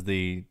 Brett is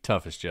the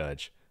toughest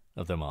judge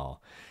of them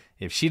all.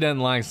 If she doesn't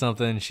like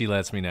something, she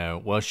lets me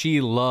know. Well, she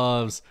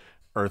loves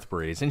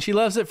EarthBreeze, and she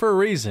loves it for a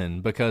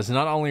reason, because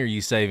not only are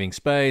you saving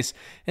space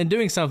and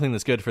doing something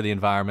that's good for the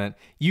environment,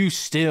 you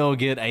still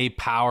get a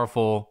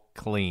powerful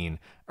clean.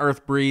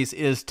 EarthBreeze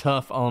is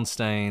tough on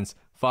stains,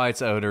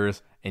 fights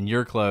odors, and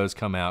your clothes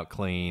come out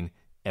clean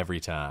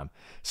every time.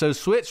 So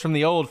switch from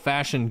the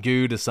old-fashioned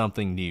goo to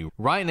something new.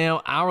 Right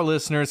now, our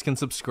listeners can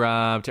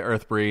subscribe to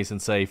EarthBreeze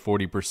and save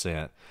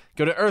 40%.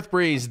 Go to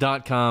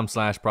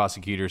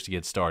earthbreeze.com/prosecutors to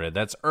get started.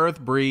 That's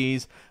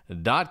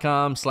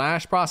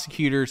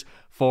earthbreeze.com/prosecutors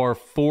for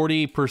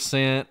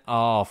 40%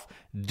 off.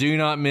 Do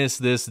not miss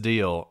this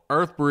deal.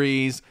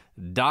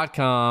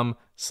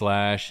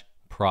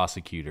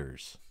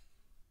 earthbreeze.com/prosecutors.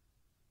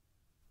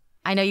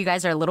 I know you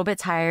guys are a little bit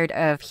tired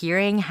of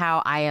hearing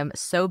how I am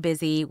so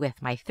busy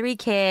with my 3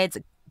 kids,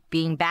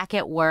 being back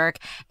at work,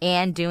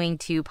 and doing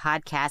 2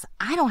 podcasts.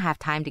 I don't have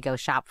time to go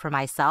shop for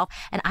myself,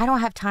 and I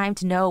don't have time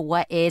to know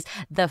what is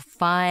the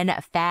fun,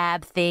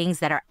 fab things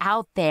that are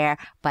out there.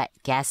 But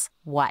guess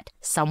what?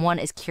 Someone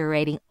is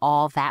curating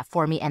all that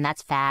for me, and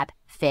that's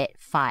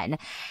FabFitFun.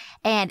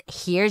 And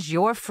here's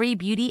your free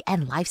beauty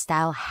and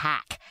lifestyle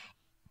hack.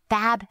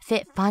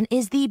 FabFitFun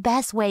is the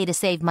best way to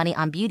save money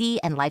on beauty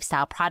and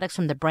lifestyle products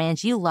from the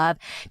brands you love.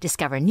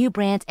 Discover new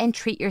brands and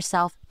treat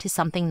yourself to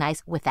something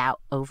nice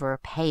without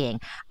overpaying.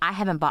 I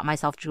haven't bought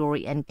myself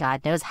jewelry in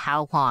God knows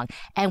how long.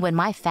 And when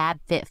my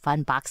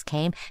FabFitFun box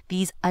came,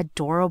 these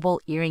adorable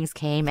earrings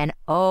came, and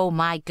oh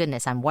my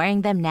goodness, I'm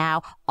wearing them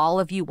now. All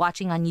of you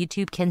watching on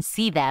YouTube can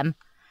see them.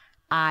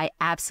 I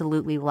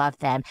absolutely love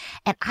them,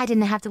 and I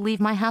didn't have to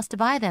leave my house to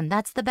buy them.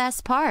 That's the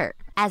best part.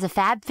 As a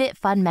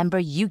FabFitFun member,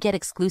 you get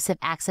exclusive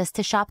access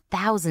to shop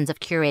thousands of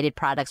curated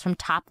products from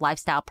top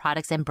lifestyle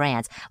products and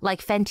brands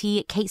like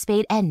Fenty, Kate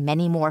Spade, and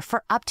many more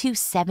for up to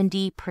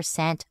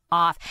 70%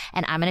 off.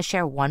 And I'm going to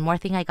share one more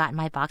thing I got in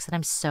my box that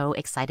I'm so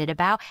excited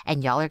about,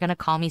 and y'all are going to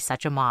call me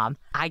such a mom.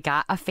 I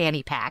got a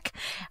fanny pack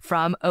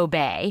from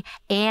Obey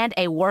and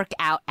a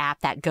workout app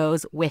that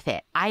goes with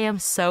it. I am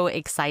so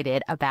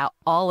excited about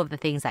all of the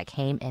things that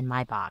came in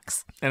my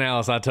box. And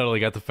Alice, I totally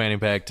got the fanny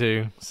pack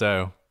too,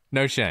 so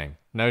no shame.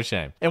 No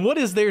shame. And what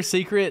is their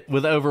secret?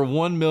 With over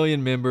 1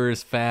 million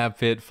members,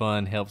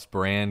 FabFitFun helps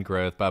brand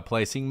growth by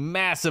placing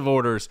massive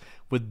orders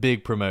with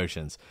big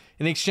promotions.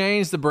 In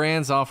exchange, the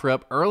brands offer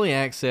up early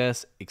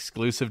access,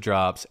 exclusive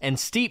drops, and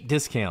steep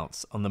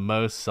discounts on the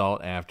most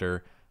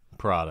sought-after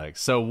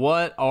products. So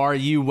what are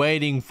you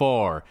waiting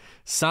for?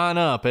 Sign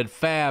up at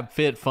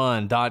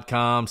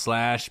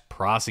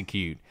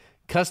fabfitfun.com/prosecute.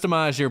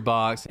 Customize your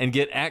box and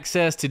get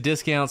access to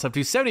discounts up to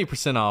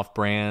 70% off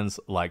brands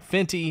like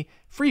Fenty,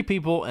 Free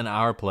People, and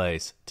Our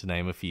Place, to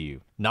name a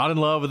few. Not in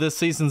love with this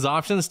season's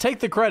options?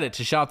 Take the credit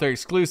to shop their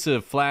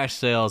exclusive flash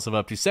sales of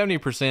up to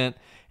 70%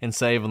 and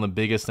save on the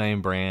biggest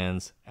name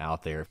brands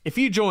out there. If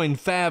you join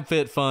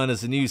FabFitFun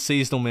as a new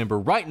seasonal member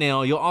right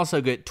now, you'll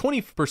also get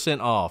 20%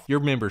 off your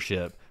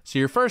membership. So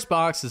your first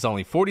box is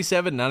only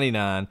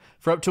 $47.99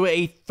 for up to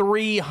a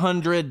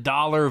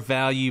 $300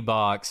 value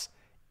box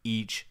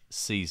each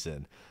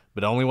season.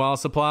 But only while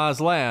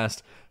supplies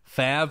last.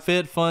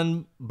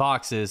 FabFitFun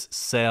boxes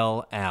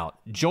sell out.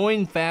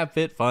 Join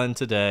FabFitFun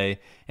today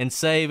and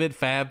save at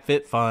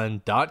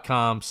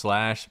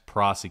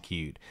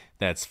fabfitfun.com/prosecute.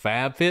 That's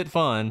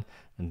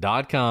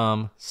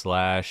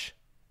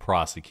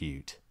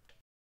fabfitfun.com/prosecute.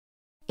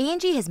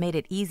 Angie has made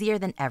it easier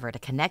than ever to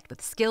connect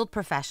with skilled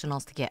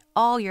professionals to get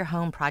all your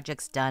home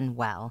projects done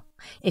well.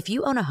 If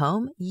you own a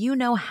home, you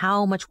know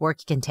how much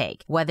work it can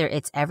take. Whether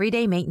it's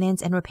everyday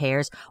maintenance and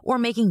repairs or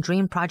making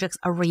dream projects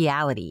a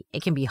reality,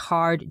 it can be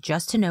hard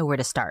just to know where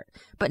to start.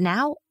 But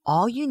now,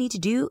 all you need to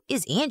do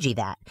is Angie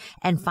that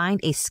and find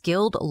a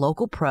skilled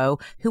local pro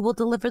who will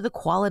deliver the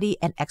quality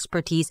and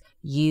expertise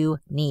you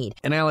need.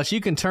 And Alice, you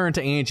can turn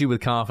to Angie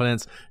with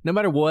confidence no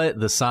matter what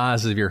the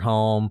size of your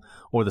home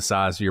or the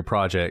size of your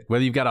project.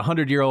 Whether you've got a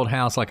 100-year-old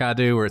house like I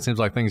do where it seems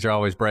like things are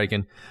always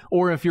breaking,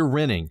 or if you're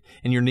renting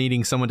and you're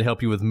needing someone to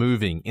help you with moving,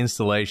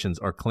 installations,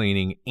 or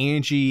cleaning,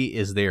 Angie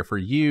is there for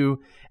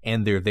you,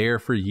 and they're there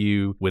for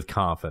you with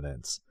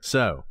confidence.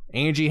 So,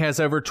 Angie has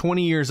over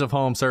 20 years of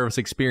home service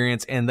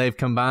experience, and they've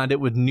combined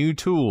it with new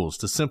tools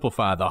to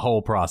simplify the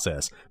whole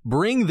process.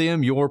 Bring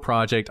them your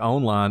project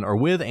online or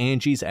with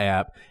Angie's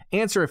app,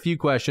 answer a few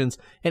questions,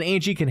 and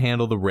Angie can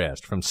handle the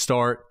rest from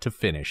start to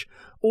finish.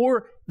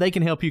 Or they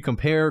can help you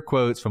compare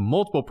quotes from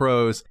multiple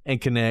pros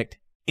and connect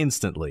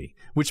instantly,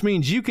 which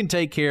means you can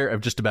take care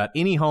of just about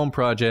any home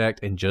project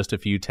in just a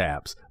few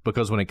taps.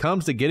 Because when it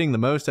comes to getting the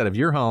most out of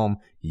your home,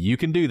 you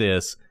can do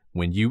this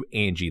when you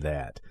Angie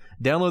that.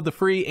 Download the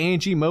free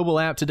Angie mobile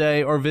app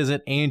today or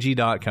visit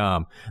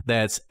Angie.com.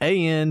 That's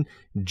ANGI.com.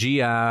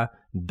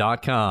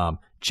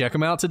 Check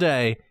them out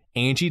today.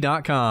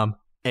 Angie.com.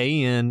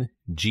 ANGI.com.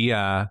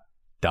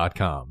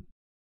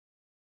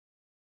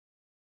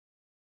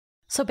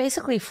 So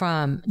basically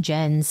from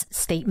Jenn's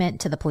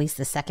statement to the police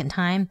the second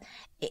time,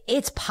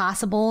 it's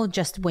possible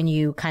just when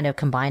you kind of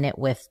combine it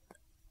with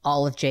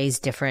all of Jay's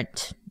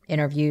different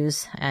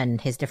interviews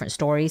and his different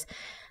stories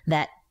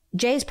that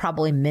Jay's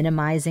probably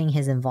minimizing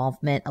his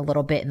involvement a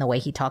little bit in the way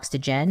he talks to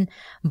Jenn,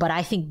 but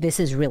I think this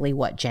is really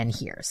what Jenn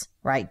hears,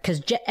 right?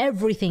 Because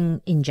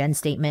everything in Jenn's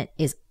statement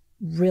is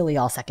really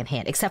all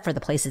secondhand, except for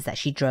the places that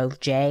she drove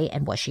Jay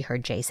and what she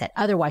heard Jay said.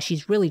 Otherwise,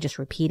 she's really just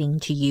repeating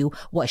to you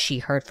what she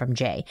heard from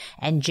Jay.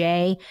 And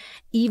Jay,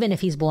 even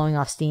if he's blowing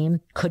off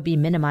steam, could be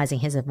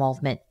minimizing his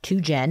involvement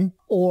to Jenn,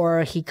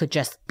 or he could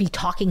just be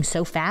talking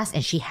so fast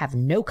and she have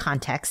no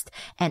context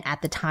and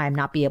at the time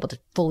not be able to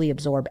fully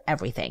absorb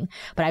everything.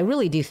 But I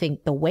really do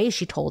think the way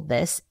she told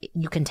this,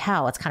 you can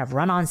tell it's kind of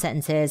run-on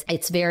sentences.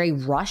 It's very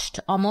rushed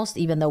almost,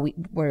 even though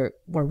we're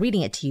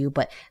reading it to you,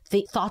 but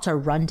the thoughts are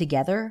run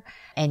together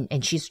and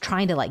she's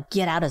trying to like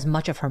get out as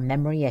much of her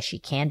memory as she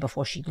can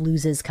before she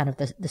loses kind of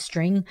the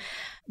string,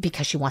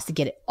 because she wants to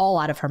get it all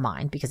out of her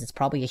mind because it's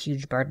probably a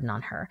huge burden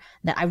on her.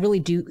 That I really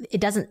do,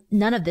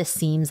 none of this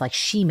seems like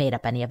she made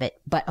up any of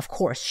it, but of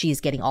course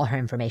she's getting all her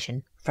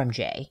information from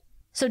Jay.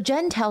 So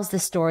Jenn tells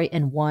this story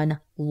in one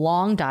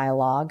long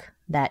dialogue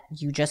that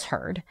you just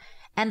heard,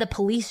 and the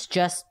police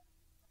just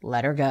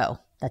let her go.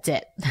 That's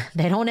it.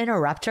 They don't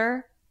interrupt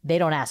her. They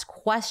don't ask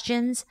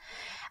questions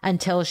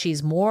until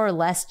she's more or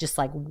less just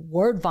like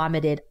word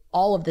vomited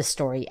all of the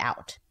story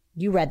out.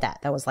 You read that.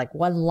 That was like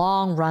one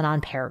long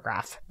run-on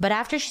paragraph. But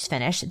after she's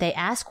finished, they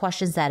ask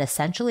questions that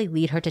essentially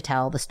lead her to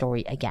tell the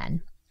story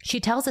again. She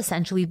tells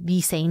essentially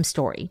the same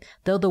story,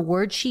 though the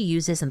words she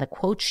uses and the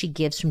quotes she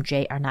gives from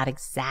Jay are not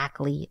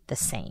exactly the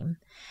same.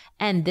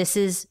 And this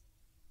is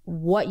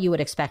what you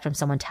would expect from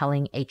someone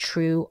telling a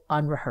true,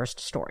 unrehearsed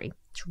story.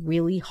 It's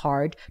really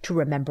hard to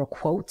remember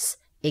quotes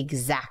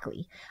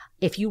exactly.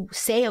 If you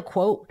say a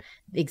quote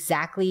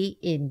exactly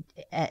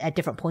at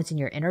different points in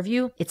your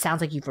interview, it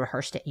sounds like you've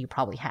rehearsed it. You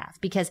probably have,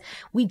 because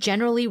we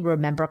generally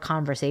remember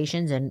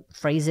conversations and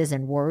phrases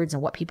and words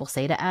and what people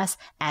say to us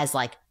as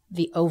like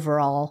the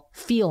overall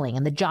feeling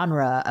and the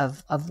genre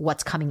of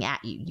what's coming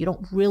at you. You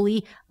don't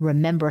really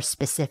remember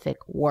specific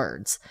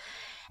words.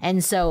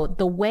 And so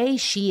the way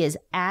she is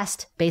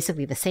asked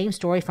basically the same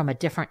story from a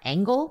different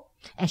angle,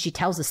 and she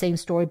tells the same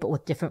story but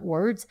with different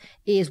words,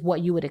 is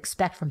what you would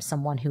expect from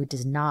someone who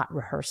does not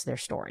rehearse their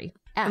story.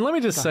 And let me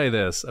just say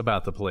this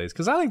about the police,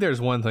 because I think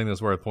there's one thing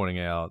that's worth pointing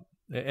out,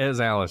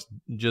 as Alice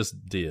just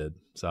did.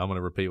 So I'm going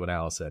to repeat what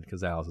Alice said,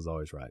 because Alice is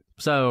always right.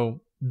 So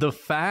the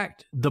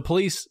fact, the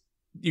police,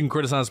 you can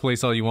criticize the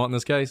police all you want in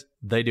this case,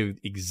 they do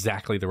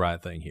exactly the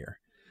right thing here.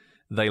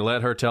 They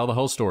let her tell the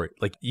whole story.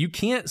 Like, you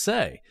can't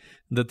say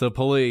that the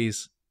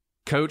police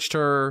coached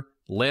her,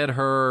 led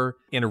her,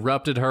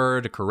 interrupted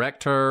her to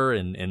correct her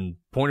and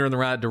point her in the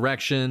right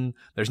direction.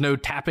 There's no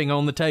tapping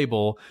on the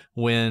table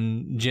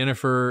when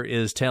Jennifer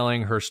is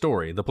telling her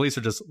story. The police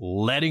are just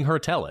letting her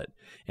tell it,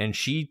 and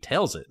she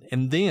tells it.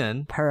 And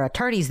then her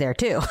attorney's there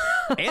too.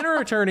 and her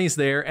attorney's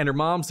there, and her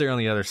mom's there on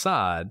the other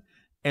side.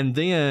 And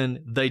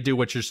then they do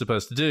what you're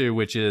supposed to do,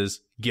 which is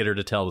get her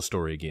to tell the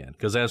story again.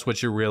 Because that's when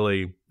you're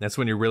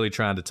really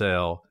trying to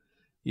tell,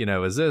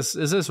 is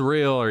this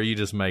real, or are you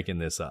just making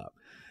this up?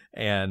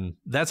 And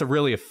that's a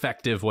really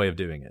effective way of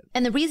doing it.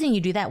 And the reason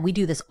you do that, we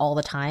do this all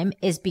the time,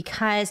 is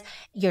because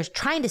you're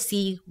trying to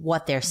see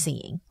what they're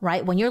seeing,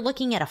 right? When you're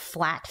looking at a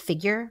flat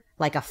figure,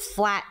 like a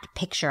flat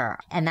picture,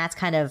 and that's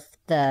kind of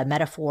the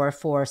metaphor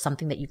for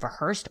something that you've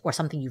rehearsed or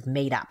something you've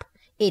made up.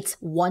 It's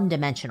one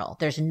dimensional.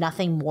 There's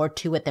nothing more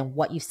to it than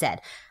what you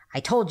said. I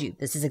told you,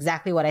 this is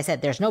exactly what I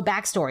said. There's no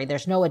backstory.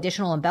 There's no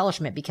additional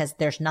embellishment because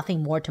there's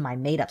nothing more to my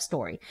made up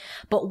story.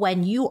 But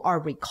when you are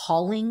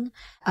recalling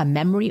a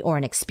memory or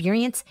an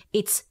experience,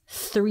 it's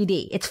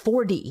 3D. It's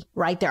 4D,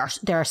 right?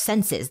 There are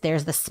senses.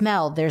 There's the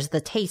smell. There's the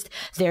taste.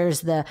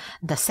 There's the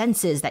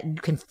senses that you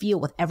can feel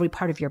with every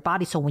part of your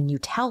body. So when you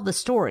tell the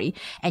story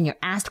and you're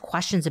asked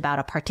questions about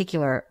a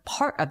particular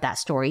part of that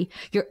story,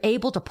 you're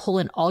able to pull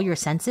in all your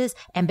senses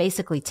and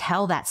basically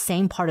tell that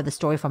same part of the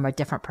story from a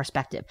different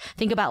perspective.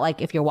 Think about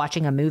like if you're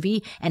watching a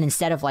movie and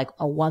instead of like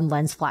a one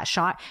lens flat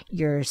shot,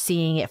 you're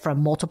seeing it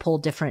from multiple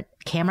different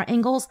camera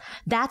angles.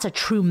 That's a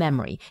true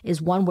memory,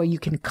 is one where you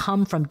can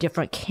come from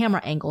different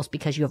camera angles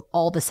because you have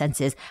all the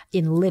senses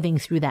in living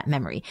through that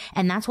memory.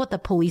 And that's what the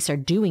police are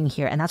doing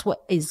here. And that's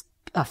what is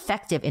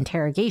effective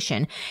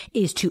interrogation,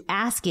 is to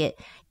ask it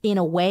in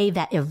a way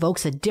that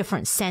evokes a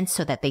different sense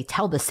so that they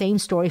tell the same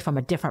story from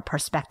a different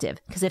perspective.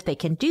 Because if they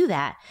can do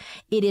that,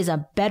 it is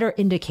a better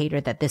indicator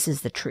that this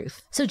is the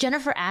truth. So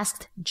Jennifer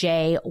asked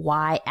Jay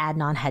why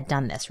Adnan had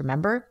done this,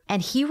 remember?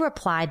 And he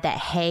replied that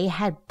Hay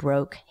had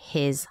broke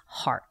his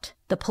heart.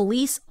 The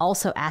police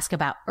also ask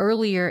about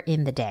earlier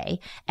in the day,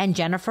 and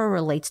Jennifer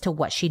relates to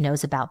what she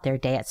knows about their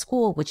day at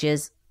school, which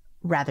is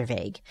rather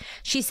vague.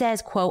 She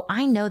says, quote,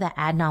 I know that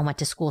Adnan went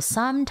to school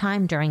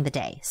sometime during the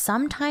day,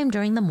 sometime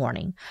during the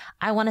morning.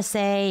 I want to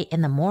say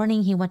in the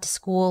morning he went to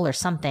school or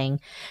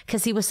something,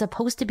 because he was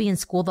supposed to be in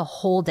school the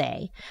whole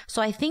day.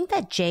 So I think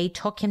that Jay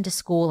took him to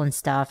school and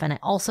stuff. And I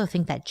also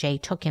think that Jay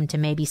took him to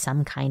maybe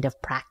some kind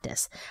of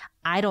practice.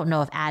 I don't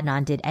know if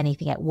Adnan did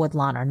anything at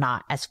Woodlawn or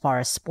not as far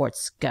as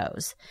sports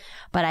goes.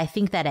 But I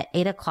think that at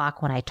 8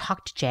 o'clock when I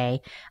talked to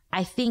Jay,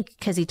 I think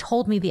because he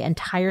told me the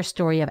entire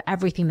story of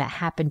everything that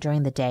happened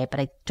during the day,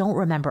 but I don't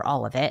remember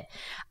all of it.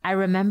 I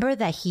remember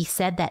that he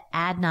said that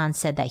Adnan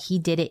said that he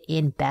did it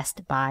in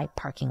Best Buy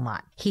parking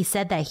lot. He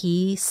said that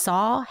he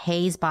saw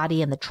Hay's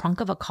body in the trunk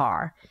of a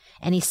car.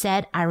 And he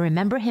said, I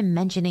remember him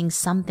mentioning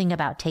something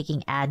about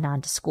taking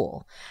Adnan to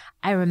school.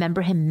 I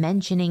remember him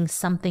mentioning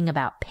something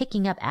about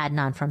picking up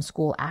Adnan from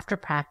school after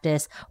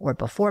practice or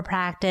before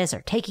practice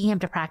or taking him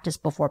to practice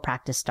before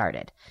practice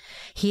started.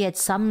 He had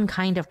some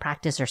kind of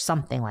practice or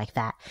something like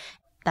that.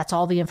 That's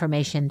all the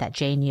information that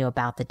Jay knew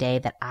about the day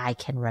that I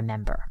can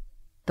remember.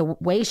 The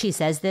way she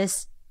says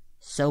this,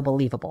 so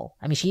believable.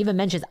 I mean, she even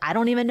mentions, I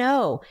don't even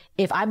know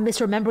if I'm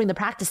misremembering the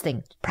practice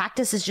thing.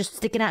 Practice is just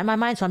sticking out in my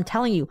mind. So I'm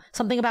telling you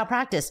something about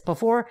practice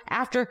before,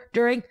 after,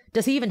 during.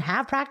 Does he even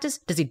have practice?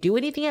 Does he do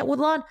anything at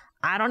Woodlawn?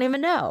 I don't even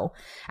know.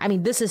 I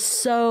mean, this is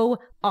so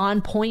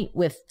on point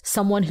with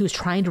someone who's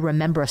trying to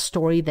remember a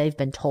story they've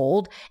been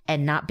told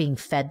and not being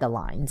fed the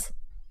lines.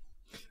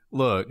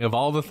 Look, of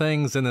all the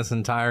things in this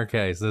entire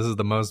case, this is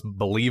the most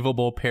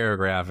believable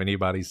paragraph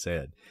anybody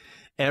said.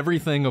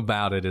 Everything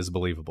about it is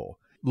believable.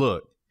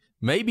 Look,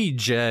 maybe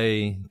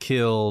Jay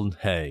killed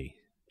Hay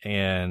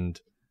and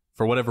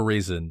for whatever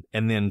reason,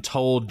 and then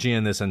told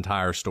Jen this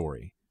entire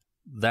story.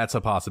 That's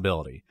a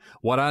possibility.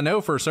 What I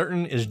know for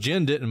certain is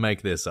Jen didn't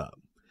make this up.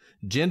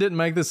 Jen didn't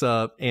make this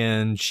up,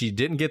 and she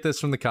didn't get this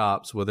from the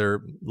cops with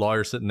her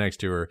lawyer sitting next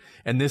to her.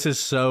 And this is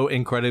so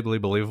incredibly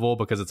believable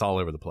because it's all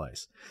over the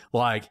place.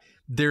 Like,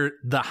 the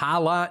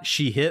highlight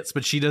she hits,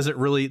 but she doesn't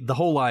really, the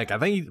whole, like, I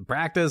think he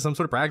practiced, some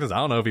sort of practice. I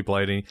don't know if he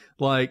played any.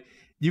 Like,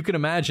 you can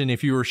imagine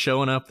if you were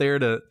showing up there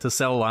to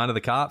sell a line to the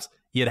cops,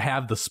 you'd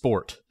have the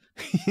sport.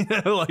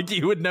 Like,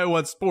 you would know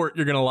what sport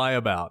you're going to lie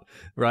about,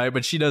 right?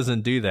 But she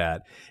doesn't do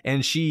that.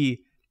 And she,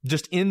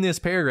 just in this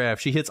paragraph,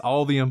 she hits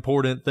all the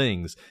important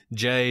things.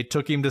 Jay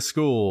took him to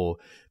school.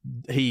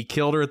 He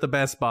killed her at the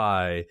Best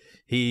Buy.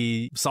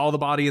 He saw the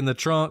body in the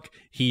trunk.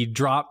 He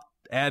dropped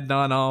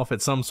Adnan off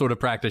at some sort of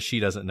practice. She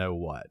doesn't know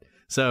what.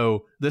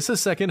 So this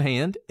is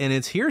secondhand, and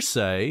it's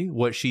hearsay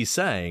what she's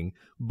saying,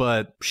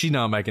 but she's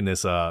not making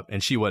this up,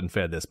 and she wasn't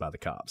fed this by the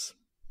cops.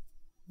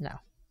 No.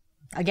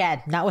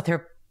 Again, not with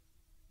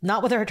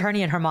her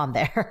attorney and her mom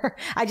there.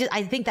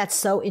 I think that's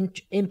so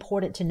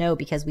important to know,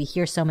 because we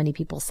hear so many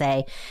people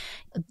say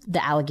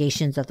the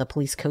allegations of the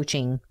police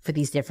coaching for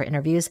these different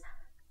interviews.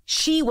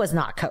 She was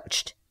not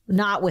coached,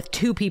 not with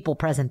two people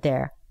present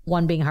there.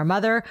 One being her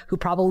mother, who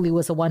probably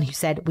was the one who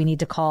said we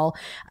need to call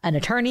an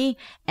attorney,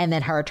 and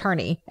then her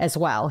attorney as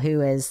well,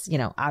 who is,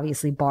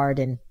 obviously barred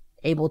and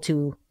able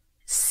to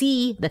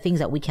see the things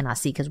that we cannot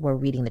see because we're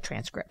reading the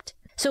transcript.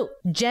 So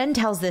Jenn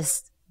tells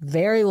this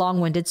very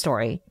long-winded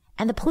story,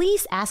 and the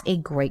police ask a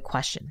great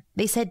question.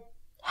 They said,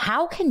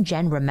 how can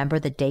Jenn remember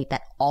the date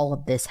that all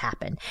of this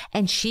happened?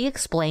 And she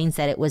explains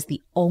that it was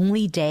the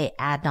only day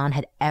Adnan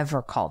had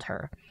ever called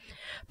her.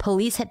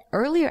 Police had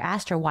earlier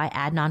asked her why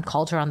Adnan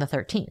called her on the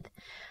 13th.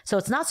 So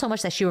it's not so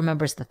much that she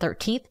remembers the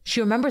 13th, she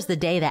remembers the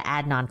day that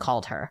Adnan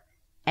called her.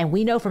 And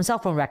we know from cell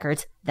phone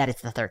records that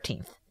it's the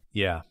 13th.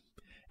 Yeah.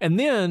 And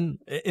then,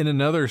 in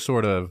another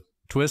sort of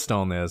twist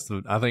on this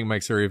that I think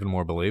makes her even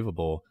more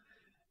believable,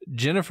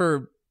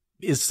 Jennifer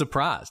is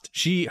surprised.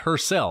 She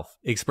herself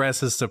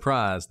expresses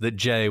surprise that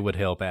Jay would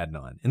help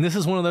Adnan. And this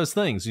is one of those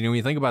things, when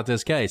you think about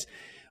this case,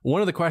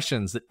 one of the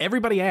questions that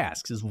everybody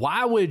asks is,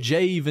 why would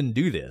Jay even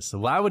do this?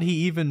 Why would he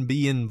even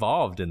be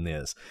involved in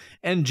this?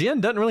 And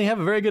Jenn doesn't really have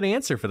a very good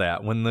answer for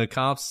that when the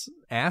cops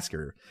ask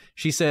her.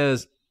 She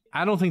says,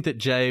 I don't think that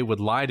Jay would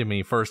lie to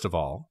me, first of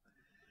all.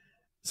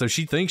 So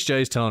she thinks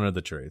Jay's telling her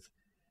the truth.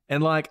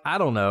 And I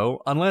don't know,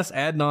 unless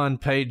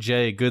Adnan paid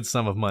Jay a good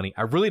sum of money,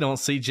 I really don't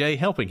see Jay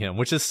helping him,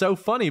 which is so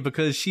funny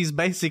because she's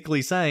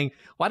basically saying,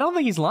 well, I don't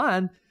think he's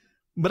lying,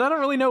 but I don't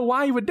really know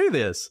why he would do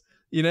this,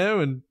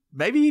 and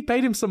maybe he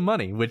paid him some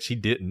money, which he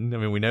didn't. I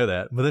mean, we know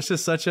that, but it's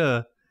just such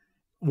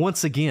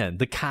once again,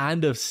 the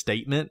kind of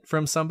statement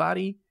from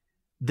somebody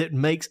that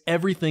makes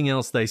everything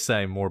else they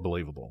say more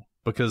believable.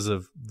 Because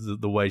of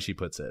the way she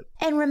puts it.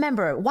 And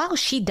remember, while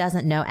she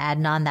doesn't know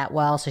Adnan that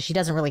well, so she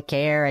doesn't really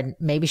care, and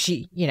maybe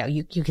she,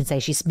 you can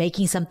say she's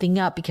making something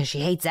up because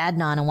she hates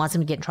Adnan and wants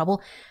him to get in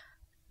trouble.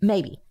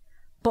 Maybe.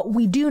 But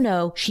we do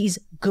know she's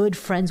good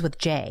friends with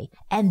Jay.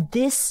 And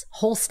this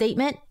whole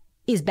statement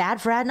is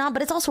bad for Adnan,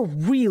 but it's also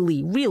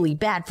really, really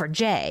bad for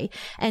Jay.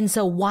 And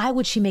so why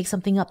would she make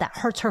something up that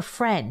hurts her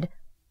friend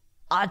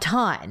a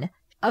ton?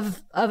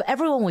 Of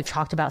everyone we've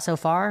talked about so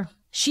far,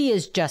 she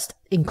is just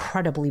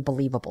incredibly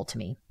believable to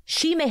me.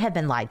 She may have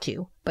been lied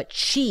to, but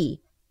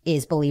she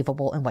is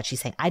believable in what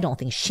she's saying. I don't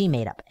think she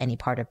made up any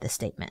part of this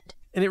statement.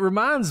 And it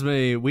reminds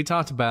me, we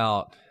talked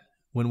about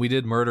when we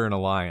did Murder in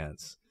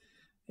Alliance,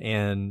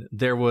 and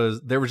there was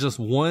just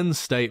one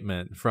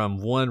statement from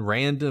one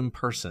random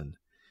person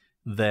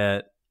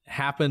that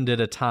happened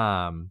at a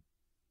time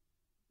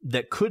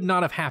that could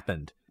not have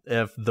happened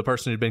if the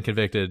person who'd been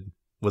convicted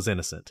was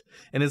innocent.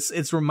 And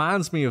it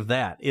reminds me of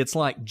that. It's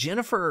like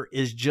Jennifer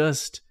is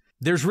just,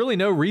 there's really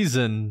no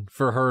reason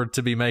for her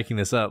to be making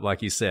this up,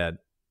 like you said.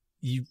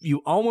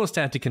 You almost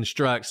have to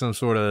construct some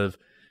sort of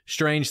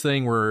strange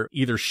thing where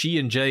either she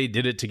and Jay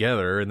did it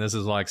together, and this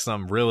is like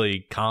some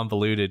really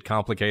convoluted,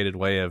 complicated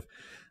way of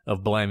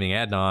blaming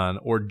Adnan,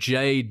 or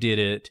Jay did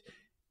it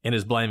and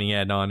is blaming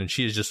Adnan, and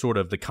she is just sort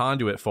of the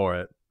conduit for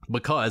it.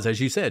 Because, as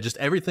you said, just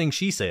everything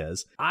she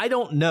says, I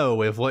don't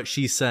know if what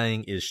she's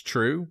saying is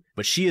true,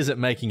 but she isn't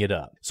making it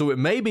up. So it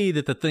may be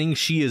that the things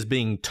she is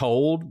being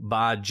told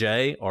by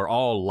Jay are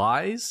all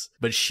lies,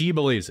 but she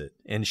believes it,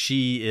 and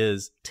she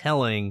is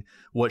telling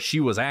what she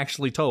was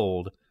actually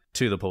told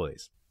to the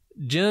police.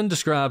 Jenn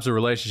describes the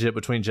relationship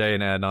between Jay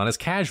and Adnan as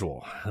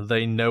casual.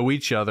 They know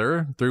each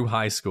other through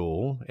high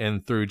school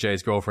and through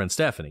Jay's girlfriend,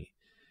 Stephanie.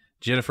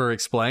 Jennifer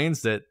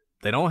explains that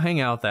they don't hang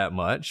out that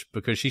much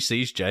because she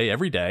sees Jay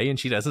every day and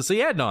she doesn't see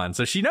Adnan,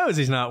 so she knows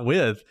he's not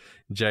with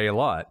Jay a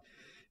lot.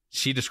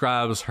 She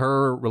describes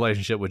her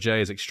relationship with Jay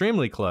as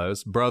extremely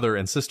close, brother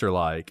and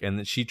sister-like, and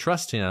that she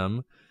trusts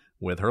him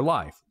with her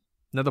life.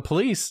 Now, the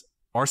police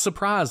are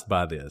surprised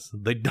by this.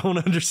 They don't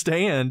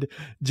understand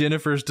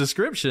Jennifer's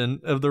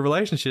description of the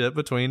relationship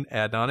between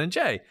Adnan and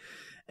Jay.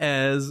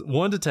 As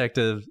one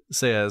detective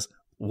says,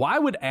 why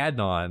would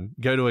Adnan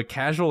go to a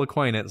casual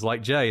acquaintance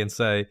like Jay and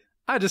say,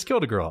 I just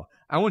killed a girl.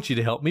 I want you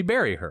to help me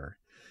bury her.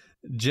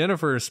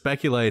 Jennifer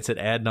speculates that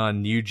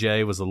Adnan knew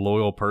Jay was a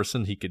loyal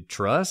person he could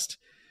trust.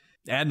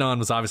 Adnan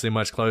was obviously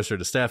much closer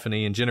to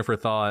Stephanie, and Jennifer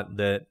thought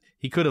that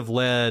he could have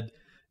led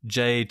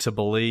Jay to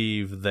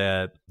believe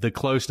that the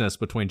closeness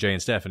between Jay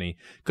and Stephanie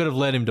could have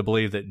led him to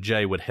believe that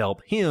Jay would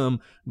help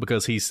him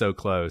because he's so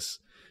close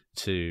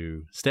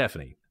to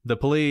Stephanie. The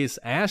police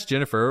asked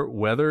Jennifer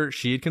whether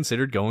she had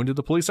considered going to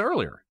the police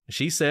earlier.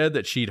 She said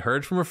that she'd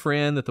heard from a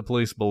friend that the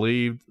police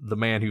believed the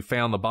man who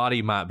found the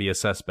body might be a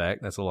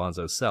suspect. That's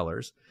Alonzo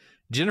Sellers.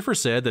 Jennifer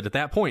said that at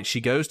that point she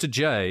goes to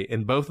Jay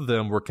and both of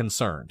them were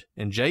concerned.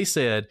 And Jay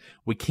said,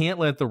 we can't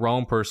let the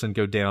wrong person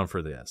go down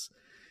for this.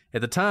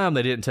 At the time,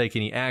 they didn't take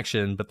any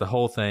action, but the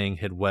whole thing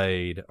had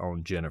weighed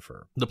on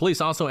Jennifer. The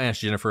police also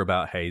asked Jennifer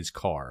about Hayes'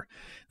 car.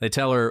 They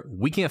tell her,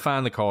 we can't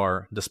find the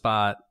car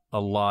despite a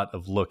lot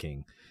of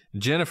looking.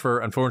 Jennifer,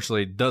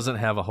 unfortunately, doesn't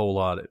have a whole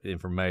lot of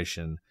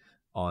information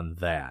on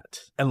that.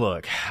 And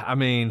look, I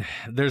mean,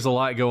 there's a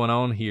lot going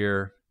on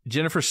here.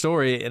 Jennifer's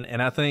story,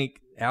 and I think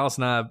Alice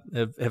and I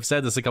have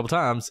said this a couple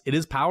times, it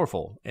is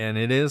powerful, and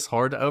it is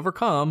hard to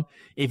overcome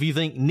if you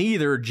think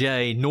neither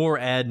Jay nor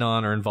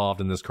Adnan are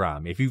involved in this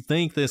crime. If you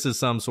think this is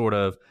some sort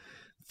of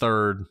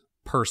third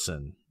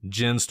person,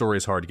 Jen's story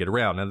is hard to get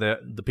around. And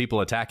the people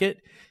attack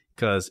it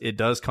because it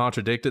does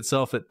contradict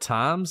itself at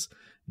times.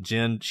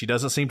 Jenn, she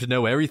doesn't seem to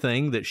know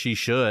everything that she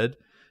should.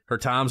 Her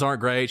times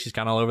aren't great. She's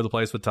kind of all over the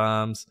place with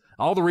times.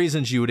 All the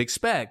reasons you would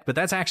expect, but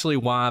that's actually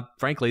why,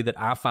 frankly,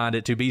 that I find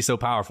it to be so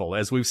powerful.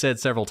 As we've said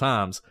several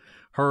times,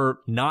 her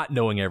not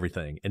knowing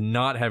everything and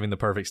not having the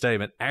perfect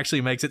statement actually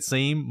makes it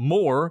seem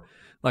more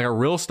like a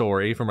real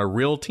story from a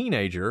real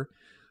teenager,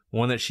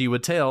 one that she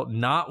would tell,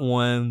 not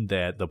one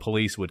that the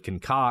police would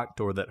concoct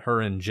or that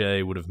her and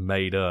Jay would have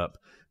made up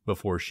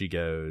before she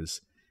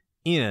goes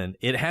in.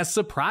 It has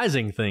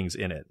surprising things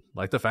in it,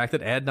 like the fact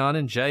that Adnan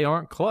and Jay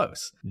aren't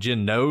close.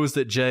 Jenn knows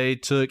that Jay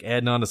took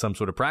Adnan to some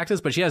sort of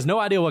practice, but she has no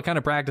idea what kind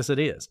of practice it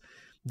is.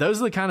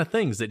 Those are the kind of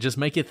things that just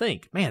make you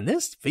think, man,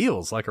 this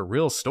feels like a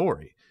real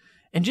story.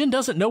 And Jenn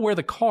doesn't know where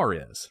the car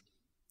is.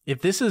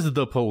 If this is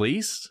the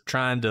police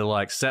trying to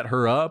like set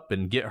her up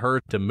and get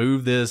her to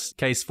move this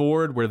case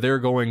forward where they're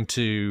going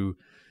to,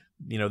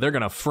 they're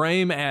going to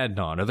frame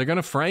Adnan or they're going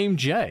to frame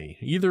Jay,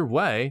 either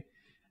way,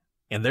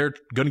 and they're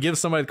going to give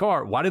somebody the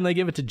car, why didn't they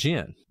give it to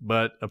Jenn?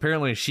 But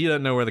apparently she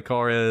doesn't know where the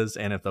car is,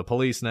 and if the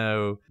police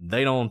know,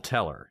 they don't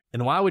tell her.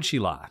 And why would she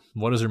lie?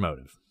 What is her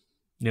motive?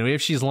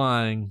 If she's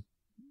lying,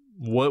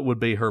 what would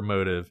be her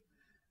motive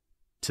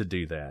to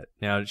do that?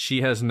 Now, she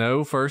has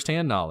no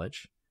firsthand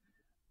knowledge.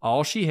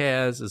 All she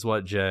has is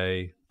what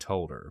Jay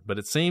told her. But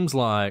it seems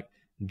like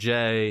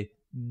Jay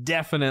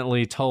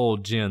definitely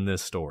told Jenn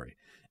this story,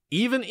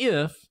 even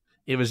if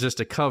it was just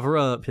to cover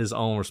up his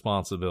own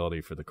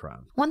responsibility for the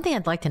crime. One thing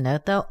I'd like to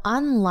note, though,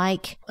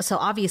 so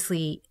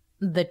obviously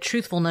the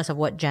truthfulness of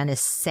what Jenn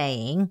is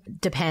saying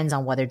depends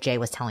on whether Jay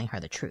was telling her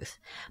the truth.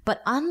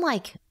 But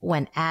unlike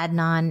when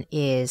Adnan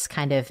is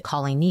kind of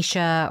calling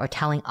Nisha or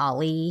telling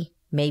Ali,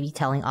 maybe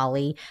telling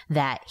Ali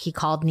that he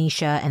called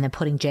Nisha and then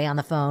putting Jay on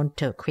the phone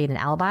to create an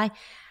alibi,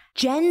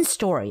 Jenn's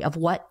story of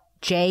what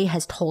Jay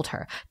has told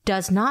her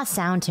does not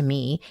sound to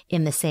me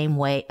in the same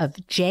way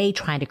of Jay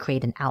trying to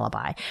create an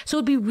alibi. So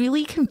it'd be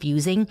really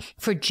confusing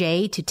for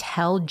Jay to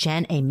tell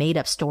Jenn a made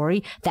up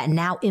story that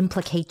now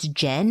implicates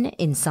Jenn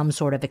in some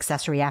sort of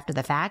accessory after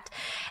the fact.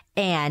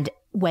 And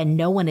when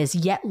no one is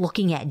yet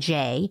looking at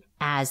Jay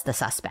as the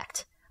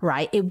suspect,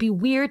 right? It'd be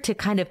weird to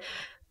kind of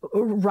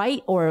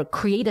write or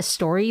create a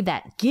story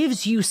that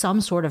gives you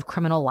some sort of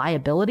criminal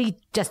liability,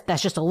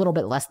 that's just a little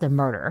bit less than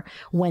murder,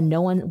 when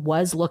no one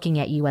was looking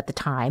at you at the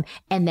time,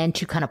 and then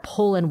to kind of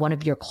pull in one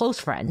of your close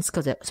friends,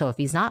 so if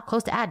he's not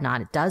close to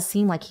Adnan, it does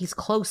seem like he's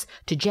close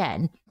to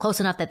Jenn, close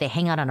enough that they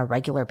hang out on a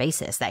regular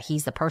basis, that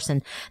he's the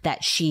person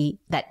that she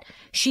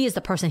is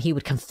the person he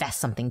would confess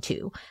something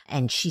to,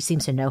 and she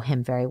seems to know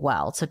him very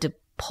well. So to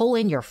pull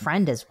in your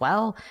friend as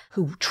well,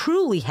 who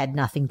truly had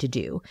nothing to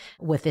do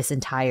with this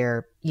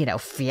entire,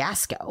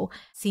 fiasco,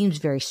 seems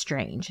very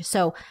strange.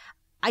 So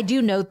I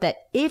do note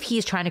that if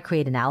he's trying to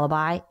create an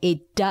alibi,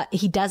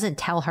 he doesn't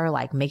tell her,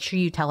 like, make sure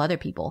you tell other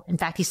people. In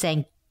fact, he's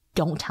saying,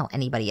 don't tell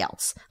anybody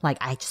else. Like,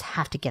 I just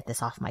have to get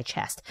this off my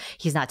chest.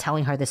 He's not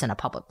telling her this in a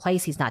public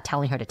place. He's not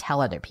telling her to tell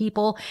other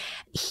people.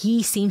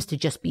 He seems to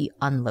just be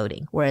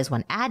unloading. Whereas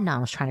when Adnan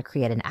was trying to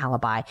create an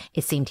alibi,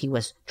 it seemed he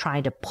was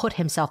trying to put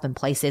himself in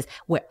places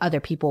where other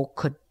people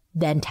could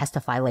then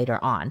testify later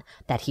on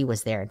that he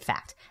was there, in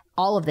fact.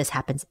 All of this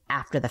happens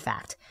after the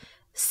fact,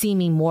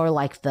 seeming more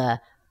like the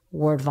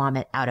word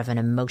vomit out of an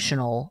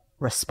emotional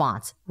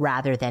response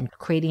rather than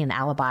creating an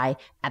alibi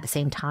at the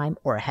same time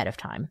or ahead of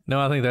time. No,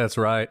 I think that's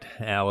right,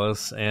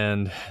 Alice.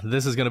 And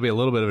this is going to be a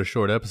little bit of a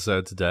short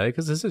episode today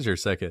because this is your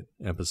second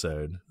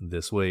episode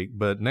this week.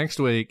 But next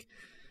week,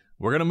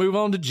 we're going to move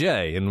on to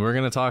Jay, and we're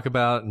going to talk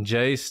about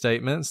Jay's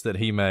statements that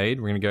he made.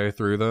 We're going to go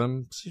through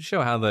them,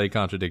 show how they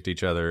contradict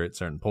each other at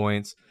certain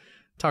points,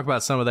 talk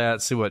about some of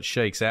that, see what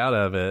shakes out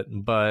of it.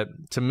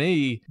 But to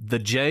me, the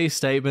Jay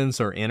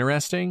statements are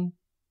interesting.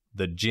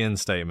 The Jenn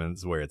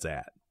statements where it's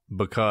at.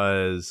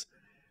 Because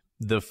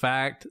the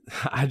fact,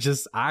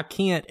 I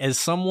can't, as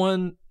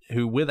someone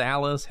who with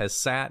Alice has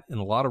sat in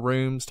a lot of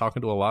rooms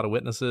talking to a lot of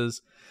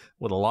witnesses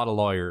with a lot of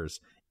lawyers,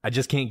 I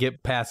just can't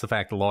get past the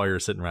fact the lawyer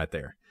is sitting right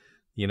there.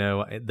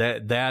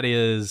 That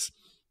is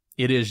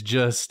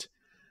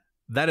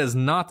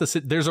not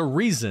there's a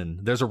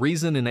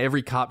reason in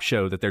every cop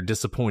show that they're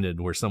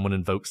disappointed where someone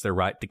invokes their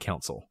right to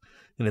counsel.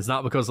 And it's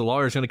not because the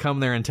lawyer's going to come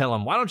there and tell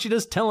them, why don't you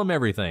just tell them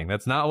everything?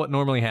 That's not what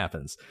normally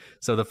happens.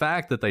 So the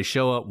fact that they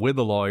show up with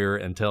the lawyer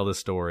and tell the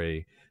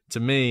story,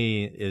 to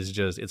me,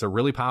 it's a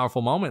really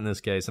powerful moment in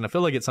this case. And I feel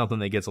like it's something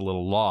that gets a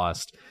little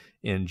lost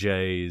in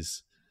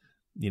Jay's,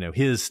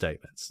 his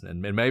statements.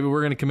 And maybe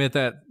we're going to commit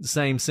that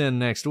same sin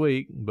next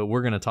week, but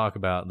we're going to talk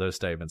about those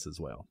statements as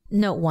well.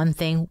 Note one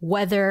thing,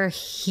 whether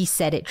he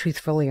said it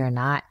truthfully or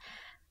not,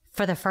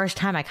 for the first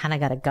time, I kind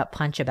of got a gut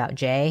punch about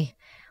Jay.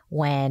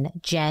 When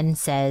Jenn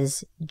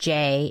says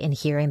Jay, in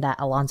hearing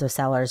that Alonzo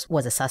Sellers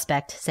was a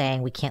suspect,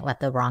 saying we can't let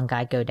the wrong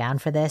guy go down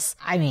for this.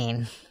 I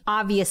mean,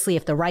 obviously,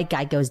 if the right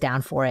guy goes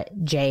down for it,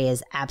 Jay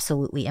is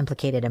absolutely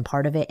implicated in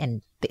part of it,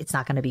 and it's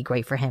not going to be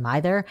great for him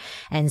either.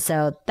 And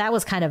so that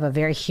was kind of a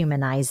very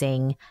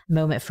humanizing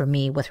moment for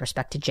me with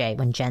respect to Jay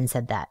when Jenn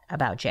said that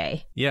about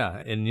Jay.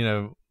 Yeah,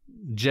 and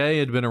Jay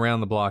had been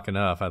around the block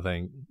enough, I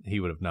think he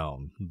would have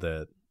known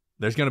that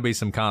there's going to be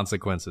some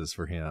consequences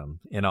for him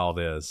in all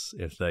this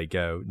if they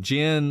go.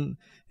 Jenn,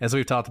 as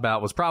we've talked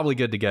about, was probably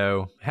good to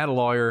go, had a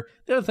lawyer.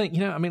 The other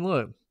thing, I mean,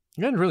 look,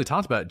 we haven't really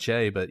talked about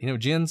Jay, but,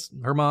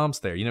 her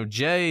mom's there.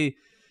 Jay,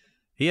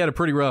 he had a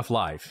pretty rough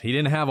life. He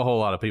didn't have a whole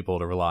lot of people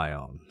to rely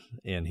on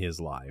in his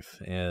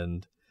life.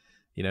 And,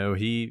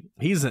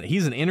 he's an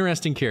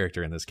interesting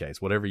character in this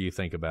case, whatever you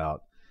think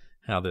about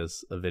how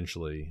this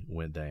eventually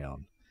went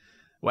down.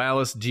 Well,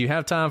 Alice, do you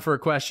have time for a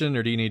question,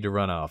 or do you need to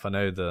run off? I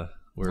know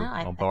we're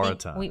on borrowed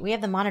time. We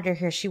have the monitor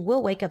here. She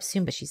will wake up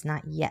soon, but she's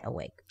not yet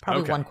awake.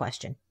 Probably one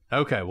question.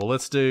 Okay, well,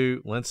 let's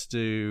do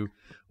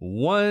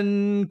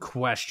one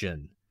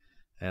question,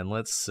 and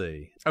let's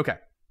see. Okay,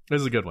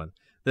 this is a good one.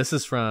 This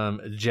is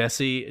from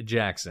Jesse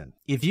Jackson.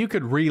 If you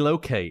could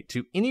relocate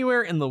to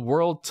anywhere in the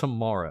world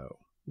tomorrow,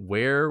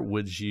 where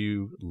would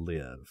you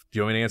live? Do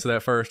you want me to answer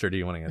that first, or do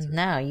you want to answer?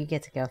 No, you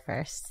get to go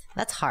first.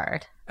 That's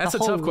hard. That's a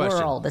tough question. The whole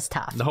world is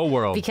tough. The whole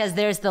world. Because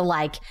there's the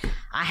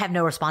I have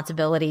no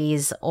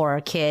responsibilities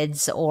or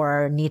kids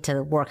or need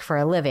to work for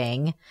a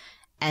living.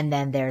 And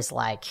then there's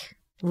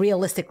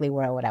realistically,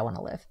 where would I want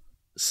to live?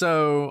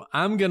 So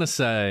I'm going to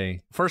say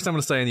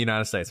in the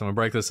United States. I'm going to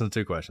break this into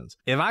two questions.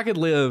 If I could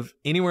live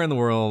anywhere in the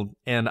world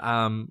and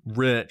I'm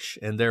rich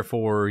and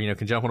therefore,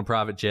 can jump on a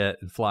private jet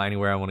and fly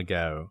anywhere I want to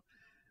go,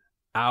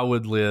 I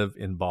would live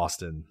in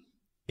Boston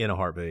in a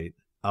heartbeat.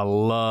 I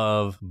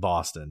love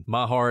Boston.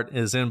 My heart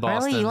is in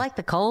Boston. Really? You like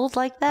the cold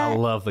like that? I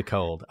love the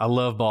cold. I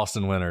love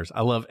Boston winters.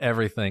 I love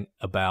everything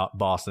about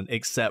Boston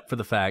except for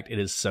the fact it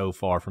is so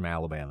far from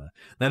Alabama.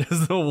 That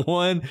is the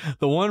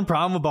one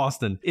problem with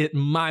Boston. It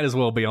might as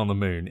well be on the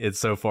moon. It's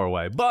so far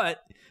away.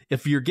 But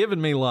if you're giving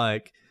me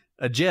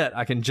a jet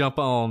I can jump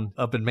on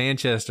up in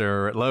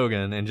Manchester or at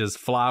Logan and just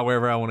fly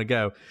wherever I want to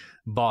go,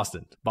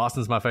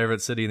 Boston's my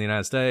favorite city in the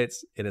United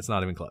States, and it's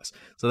not even close.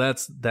 So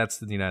that's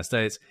the United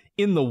States.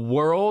 In the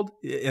world,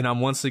 and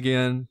I'm once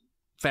again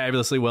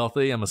fabulously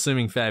wealthy. I'm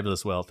assuming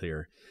fabulous wealth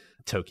here.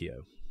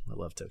 Tokyo. I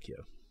love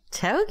Tokyo.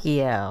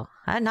 Tokyo.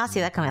 I did not see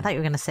that coming. I thought you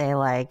were going to say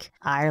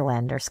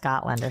Ireland or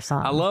Scotland or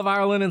something. I love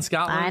Ireland and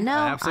Scotland. I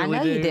know. I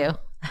know you do.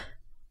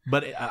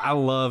 But I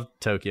love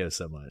Tokyo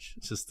so much.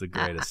 It's just the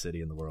greatest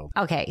city in the world.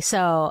 Okay,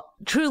 so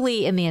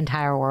truly in the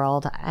entire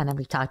world, and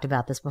we've talked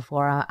about this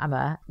before,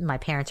 my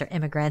parents are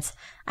immigrants.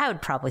 I would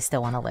probably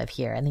still want to live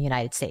here in the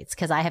United States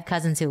because I have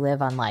cousins who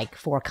live on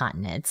 4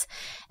 continents,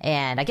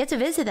 and I get to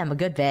visit them a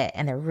good bit,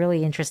 and they're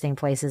really interesting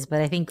places.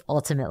 But I think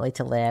ultimately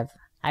to live,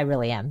 I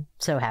really am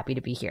so happy to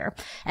be here.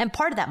 And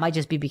part of that might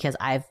just be because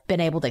I've been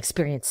able to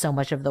experience so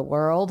much of the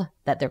world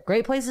that they're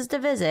great places to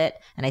visit.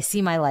 And I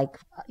see my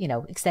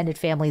extended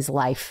family's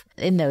life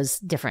in those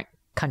different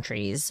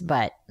countries,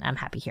 but I'm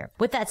happy here.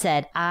 With that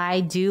said,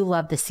 I do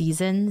love the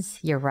seasons.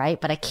 You're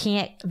right, but I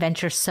can't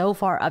venture so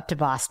far up to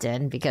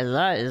Boston because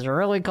that is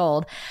really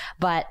cold.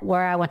 But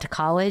where I went to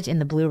college in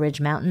the Blue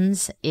Ridge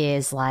Mountains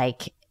is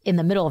in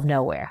the middle of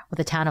nowhere with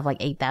a town of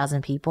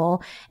 8,000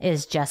 people. It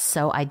is just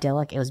so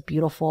idyllic. It was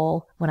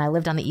beautiful. When I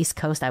lived on the East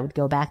Coast, I would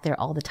go back there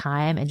all the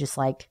time and just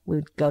we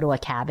would go to a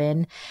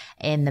cabin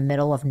in the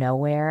middle of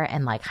nowhere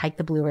and hike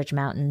the Blue Ridge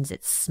Mountains.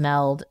 It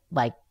smelled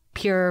like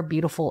pure,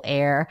 beautiful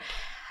air.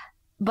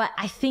 But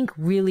I think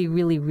really,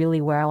 really,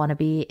 really where I want to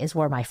be is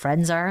where my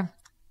friends are.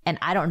 And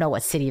I don't know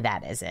what city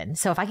that is in.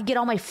 So if I could get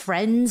all my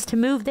friends to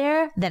move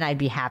there, then I'd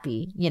be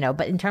happy,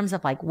 but in terms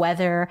of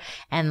weather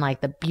and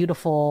the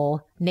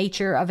beautiful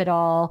nature of it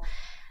all,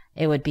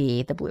 it would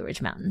be the Blue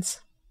Ridge Mountains.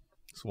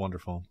 It's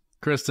wonderful.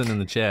 Kristen in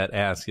the chat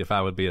asked if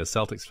I would be a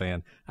Celtics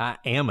fan. I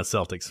am a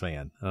Celtics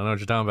fan. I don't know what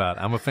you're talking about.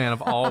 I'm a fan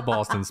of all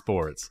Boston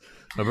sports.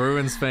 I'm a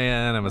Bruins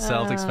fan. I'm a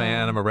Celtics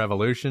fan. I'm a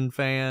Revolution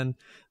fan.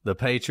 The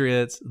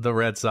Patriots, the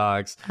Red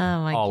Sox.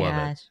 Oh my all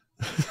gosh. Of it.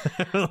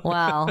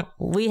 Well,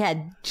 we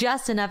had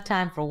just enough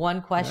time for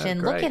one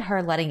question. Look at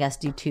her letting us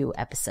do 2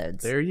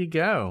 episodes. There you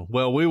go.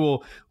 Well,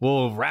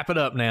 we'll wrap it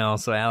up now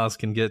so Alice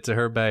can get to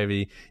her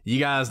baby. You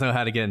guys know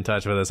how to get in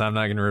touch with us. I'm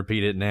not going to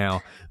repeat it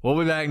now. We'll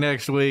be back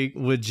next week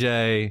with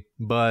Jay.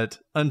 But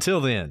until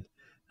then,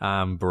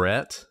 I'm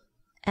Brett.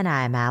 And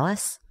I'm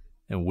Alice.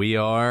 And we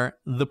are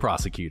the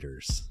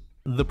prosecutors.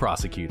 The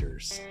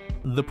prosecutors.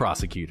 The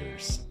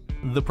prosecutors.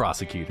 The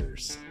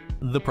prosecutors.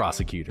 The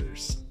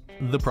prosecutors.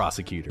 The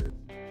prosecutor.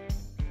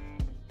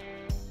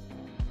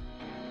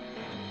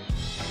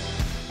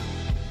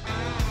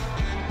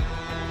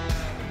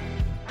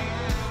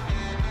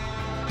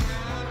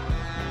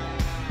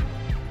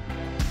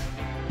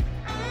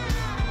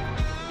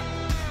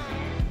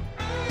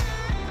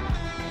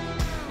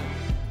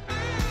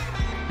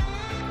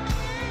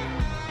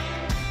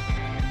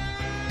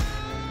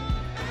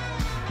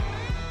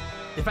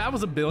 If I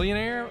was a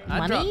billionaire,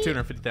 I'd drop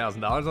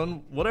 $250,000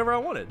 on whatever I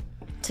wanted.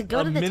 To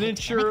go to the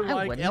miniature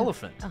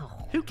elephant. Oh.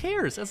 Who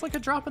cares? That's like a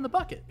drop in the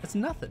bucket. That's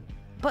nothing.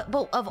 But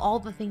of all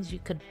the things you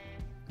could,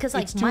 because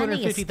it's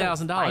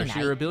 $250,000.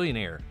 You're a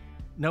billionaire.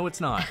 No,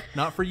 it's not.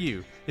 Not for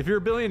you. If you're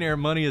a billionaire,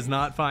 money is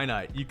not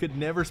finite. You could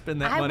never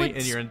spend that money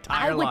in your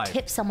entire life. I would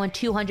tip someone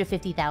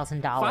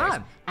 $250,000 Fine.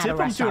 at Tip a them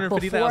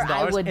restaurant before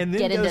I would and then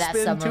get into that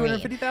spend submarine.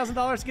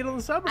 $250,000 to get on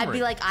the submarine. I'd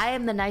be like, I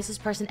am the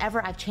nicest person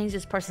ever. I've changed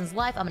this person's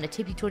life. I'm going to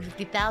tip you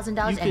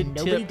 $250,000 and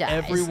nobody tip dies.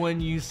 everyone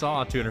you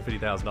saw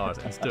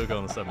 $250,000 and still go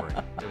on the submarine.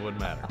 It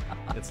wouldn't matter.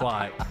 It's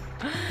like...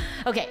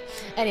 Okay,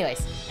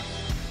 anyways.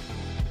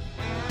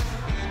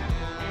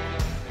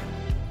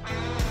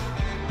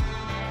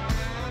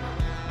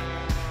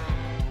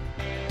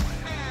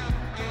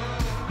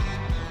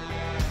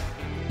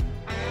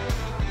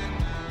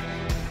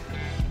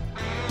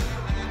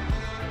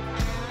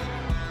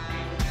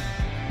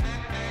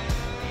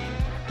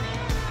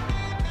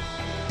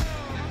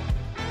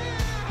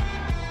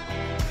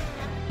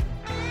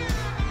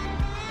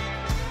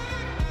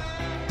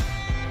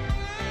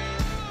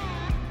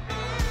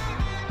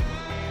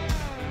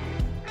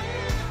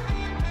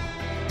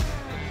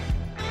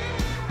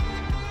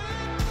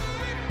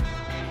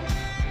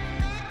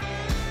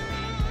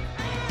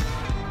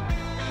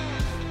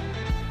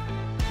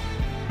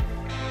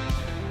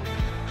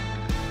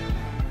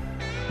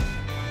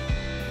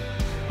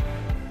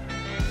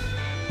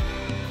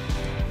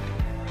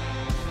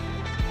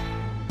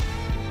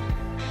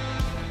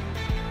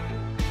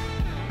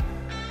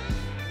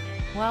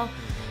 Well,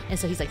 and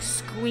so he's like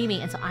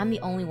screaming, and so I'm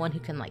the only one who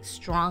can like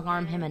strong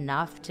arm him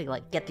enough to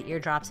like get the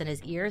eardrops in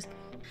his ears,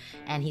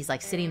 and he's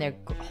like sitting there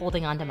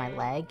holding onto my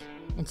leg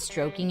and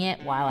stroking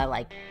it while I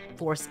like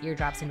force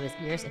eardrops into his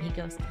ears, and he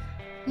goes,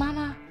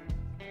 "Mama,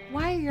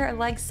 why are your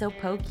legs so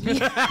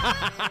pokey?" And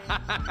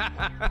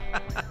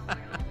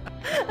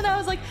I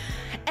was like,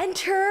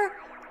 enter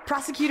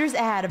prosecutor's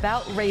ad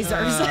about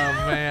razors. Oh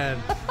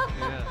man.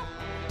 Yeah.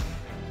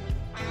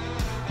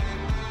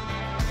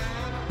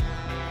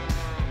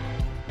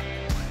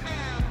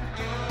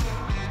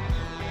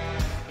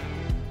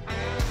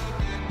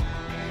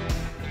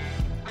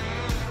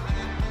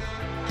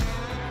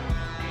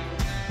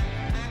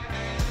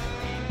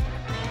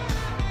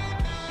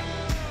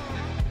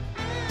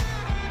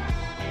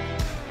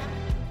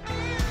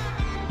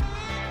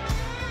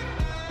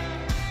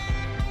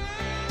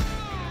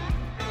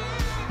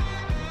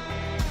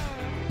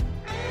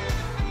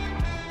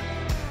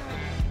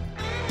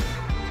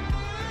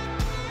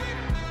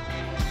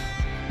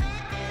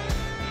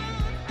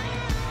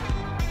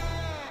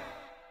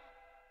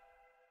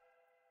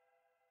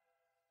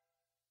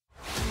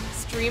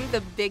 Stream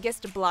the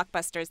biggest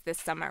blockbusters this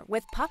summer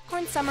with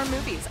Popcorn Summer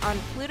Movies on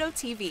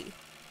PlutoTV.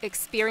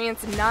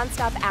 Experience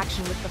nonstop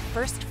action with the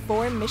first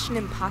 4 Mission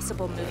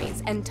Impossible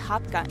movies and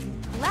Top Gun.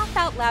 Laugh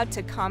out loud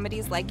to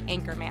comedies like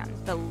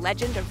Anchorman, The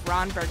Legend of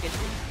Ron Burgundy,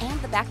 and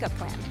The Backup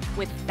Plan.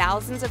 With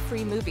thousands of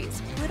free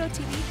movies, Pluto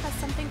TV has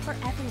something for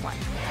everyone.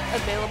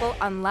 Available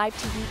on live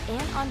TV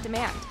and on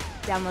demand.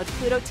 Download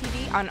Pluto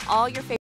TV on all your favorite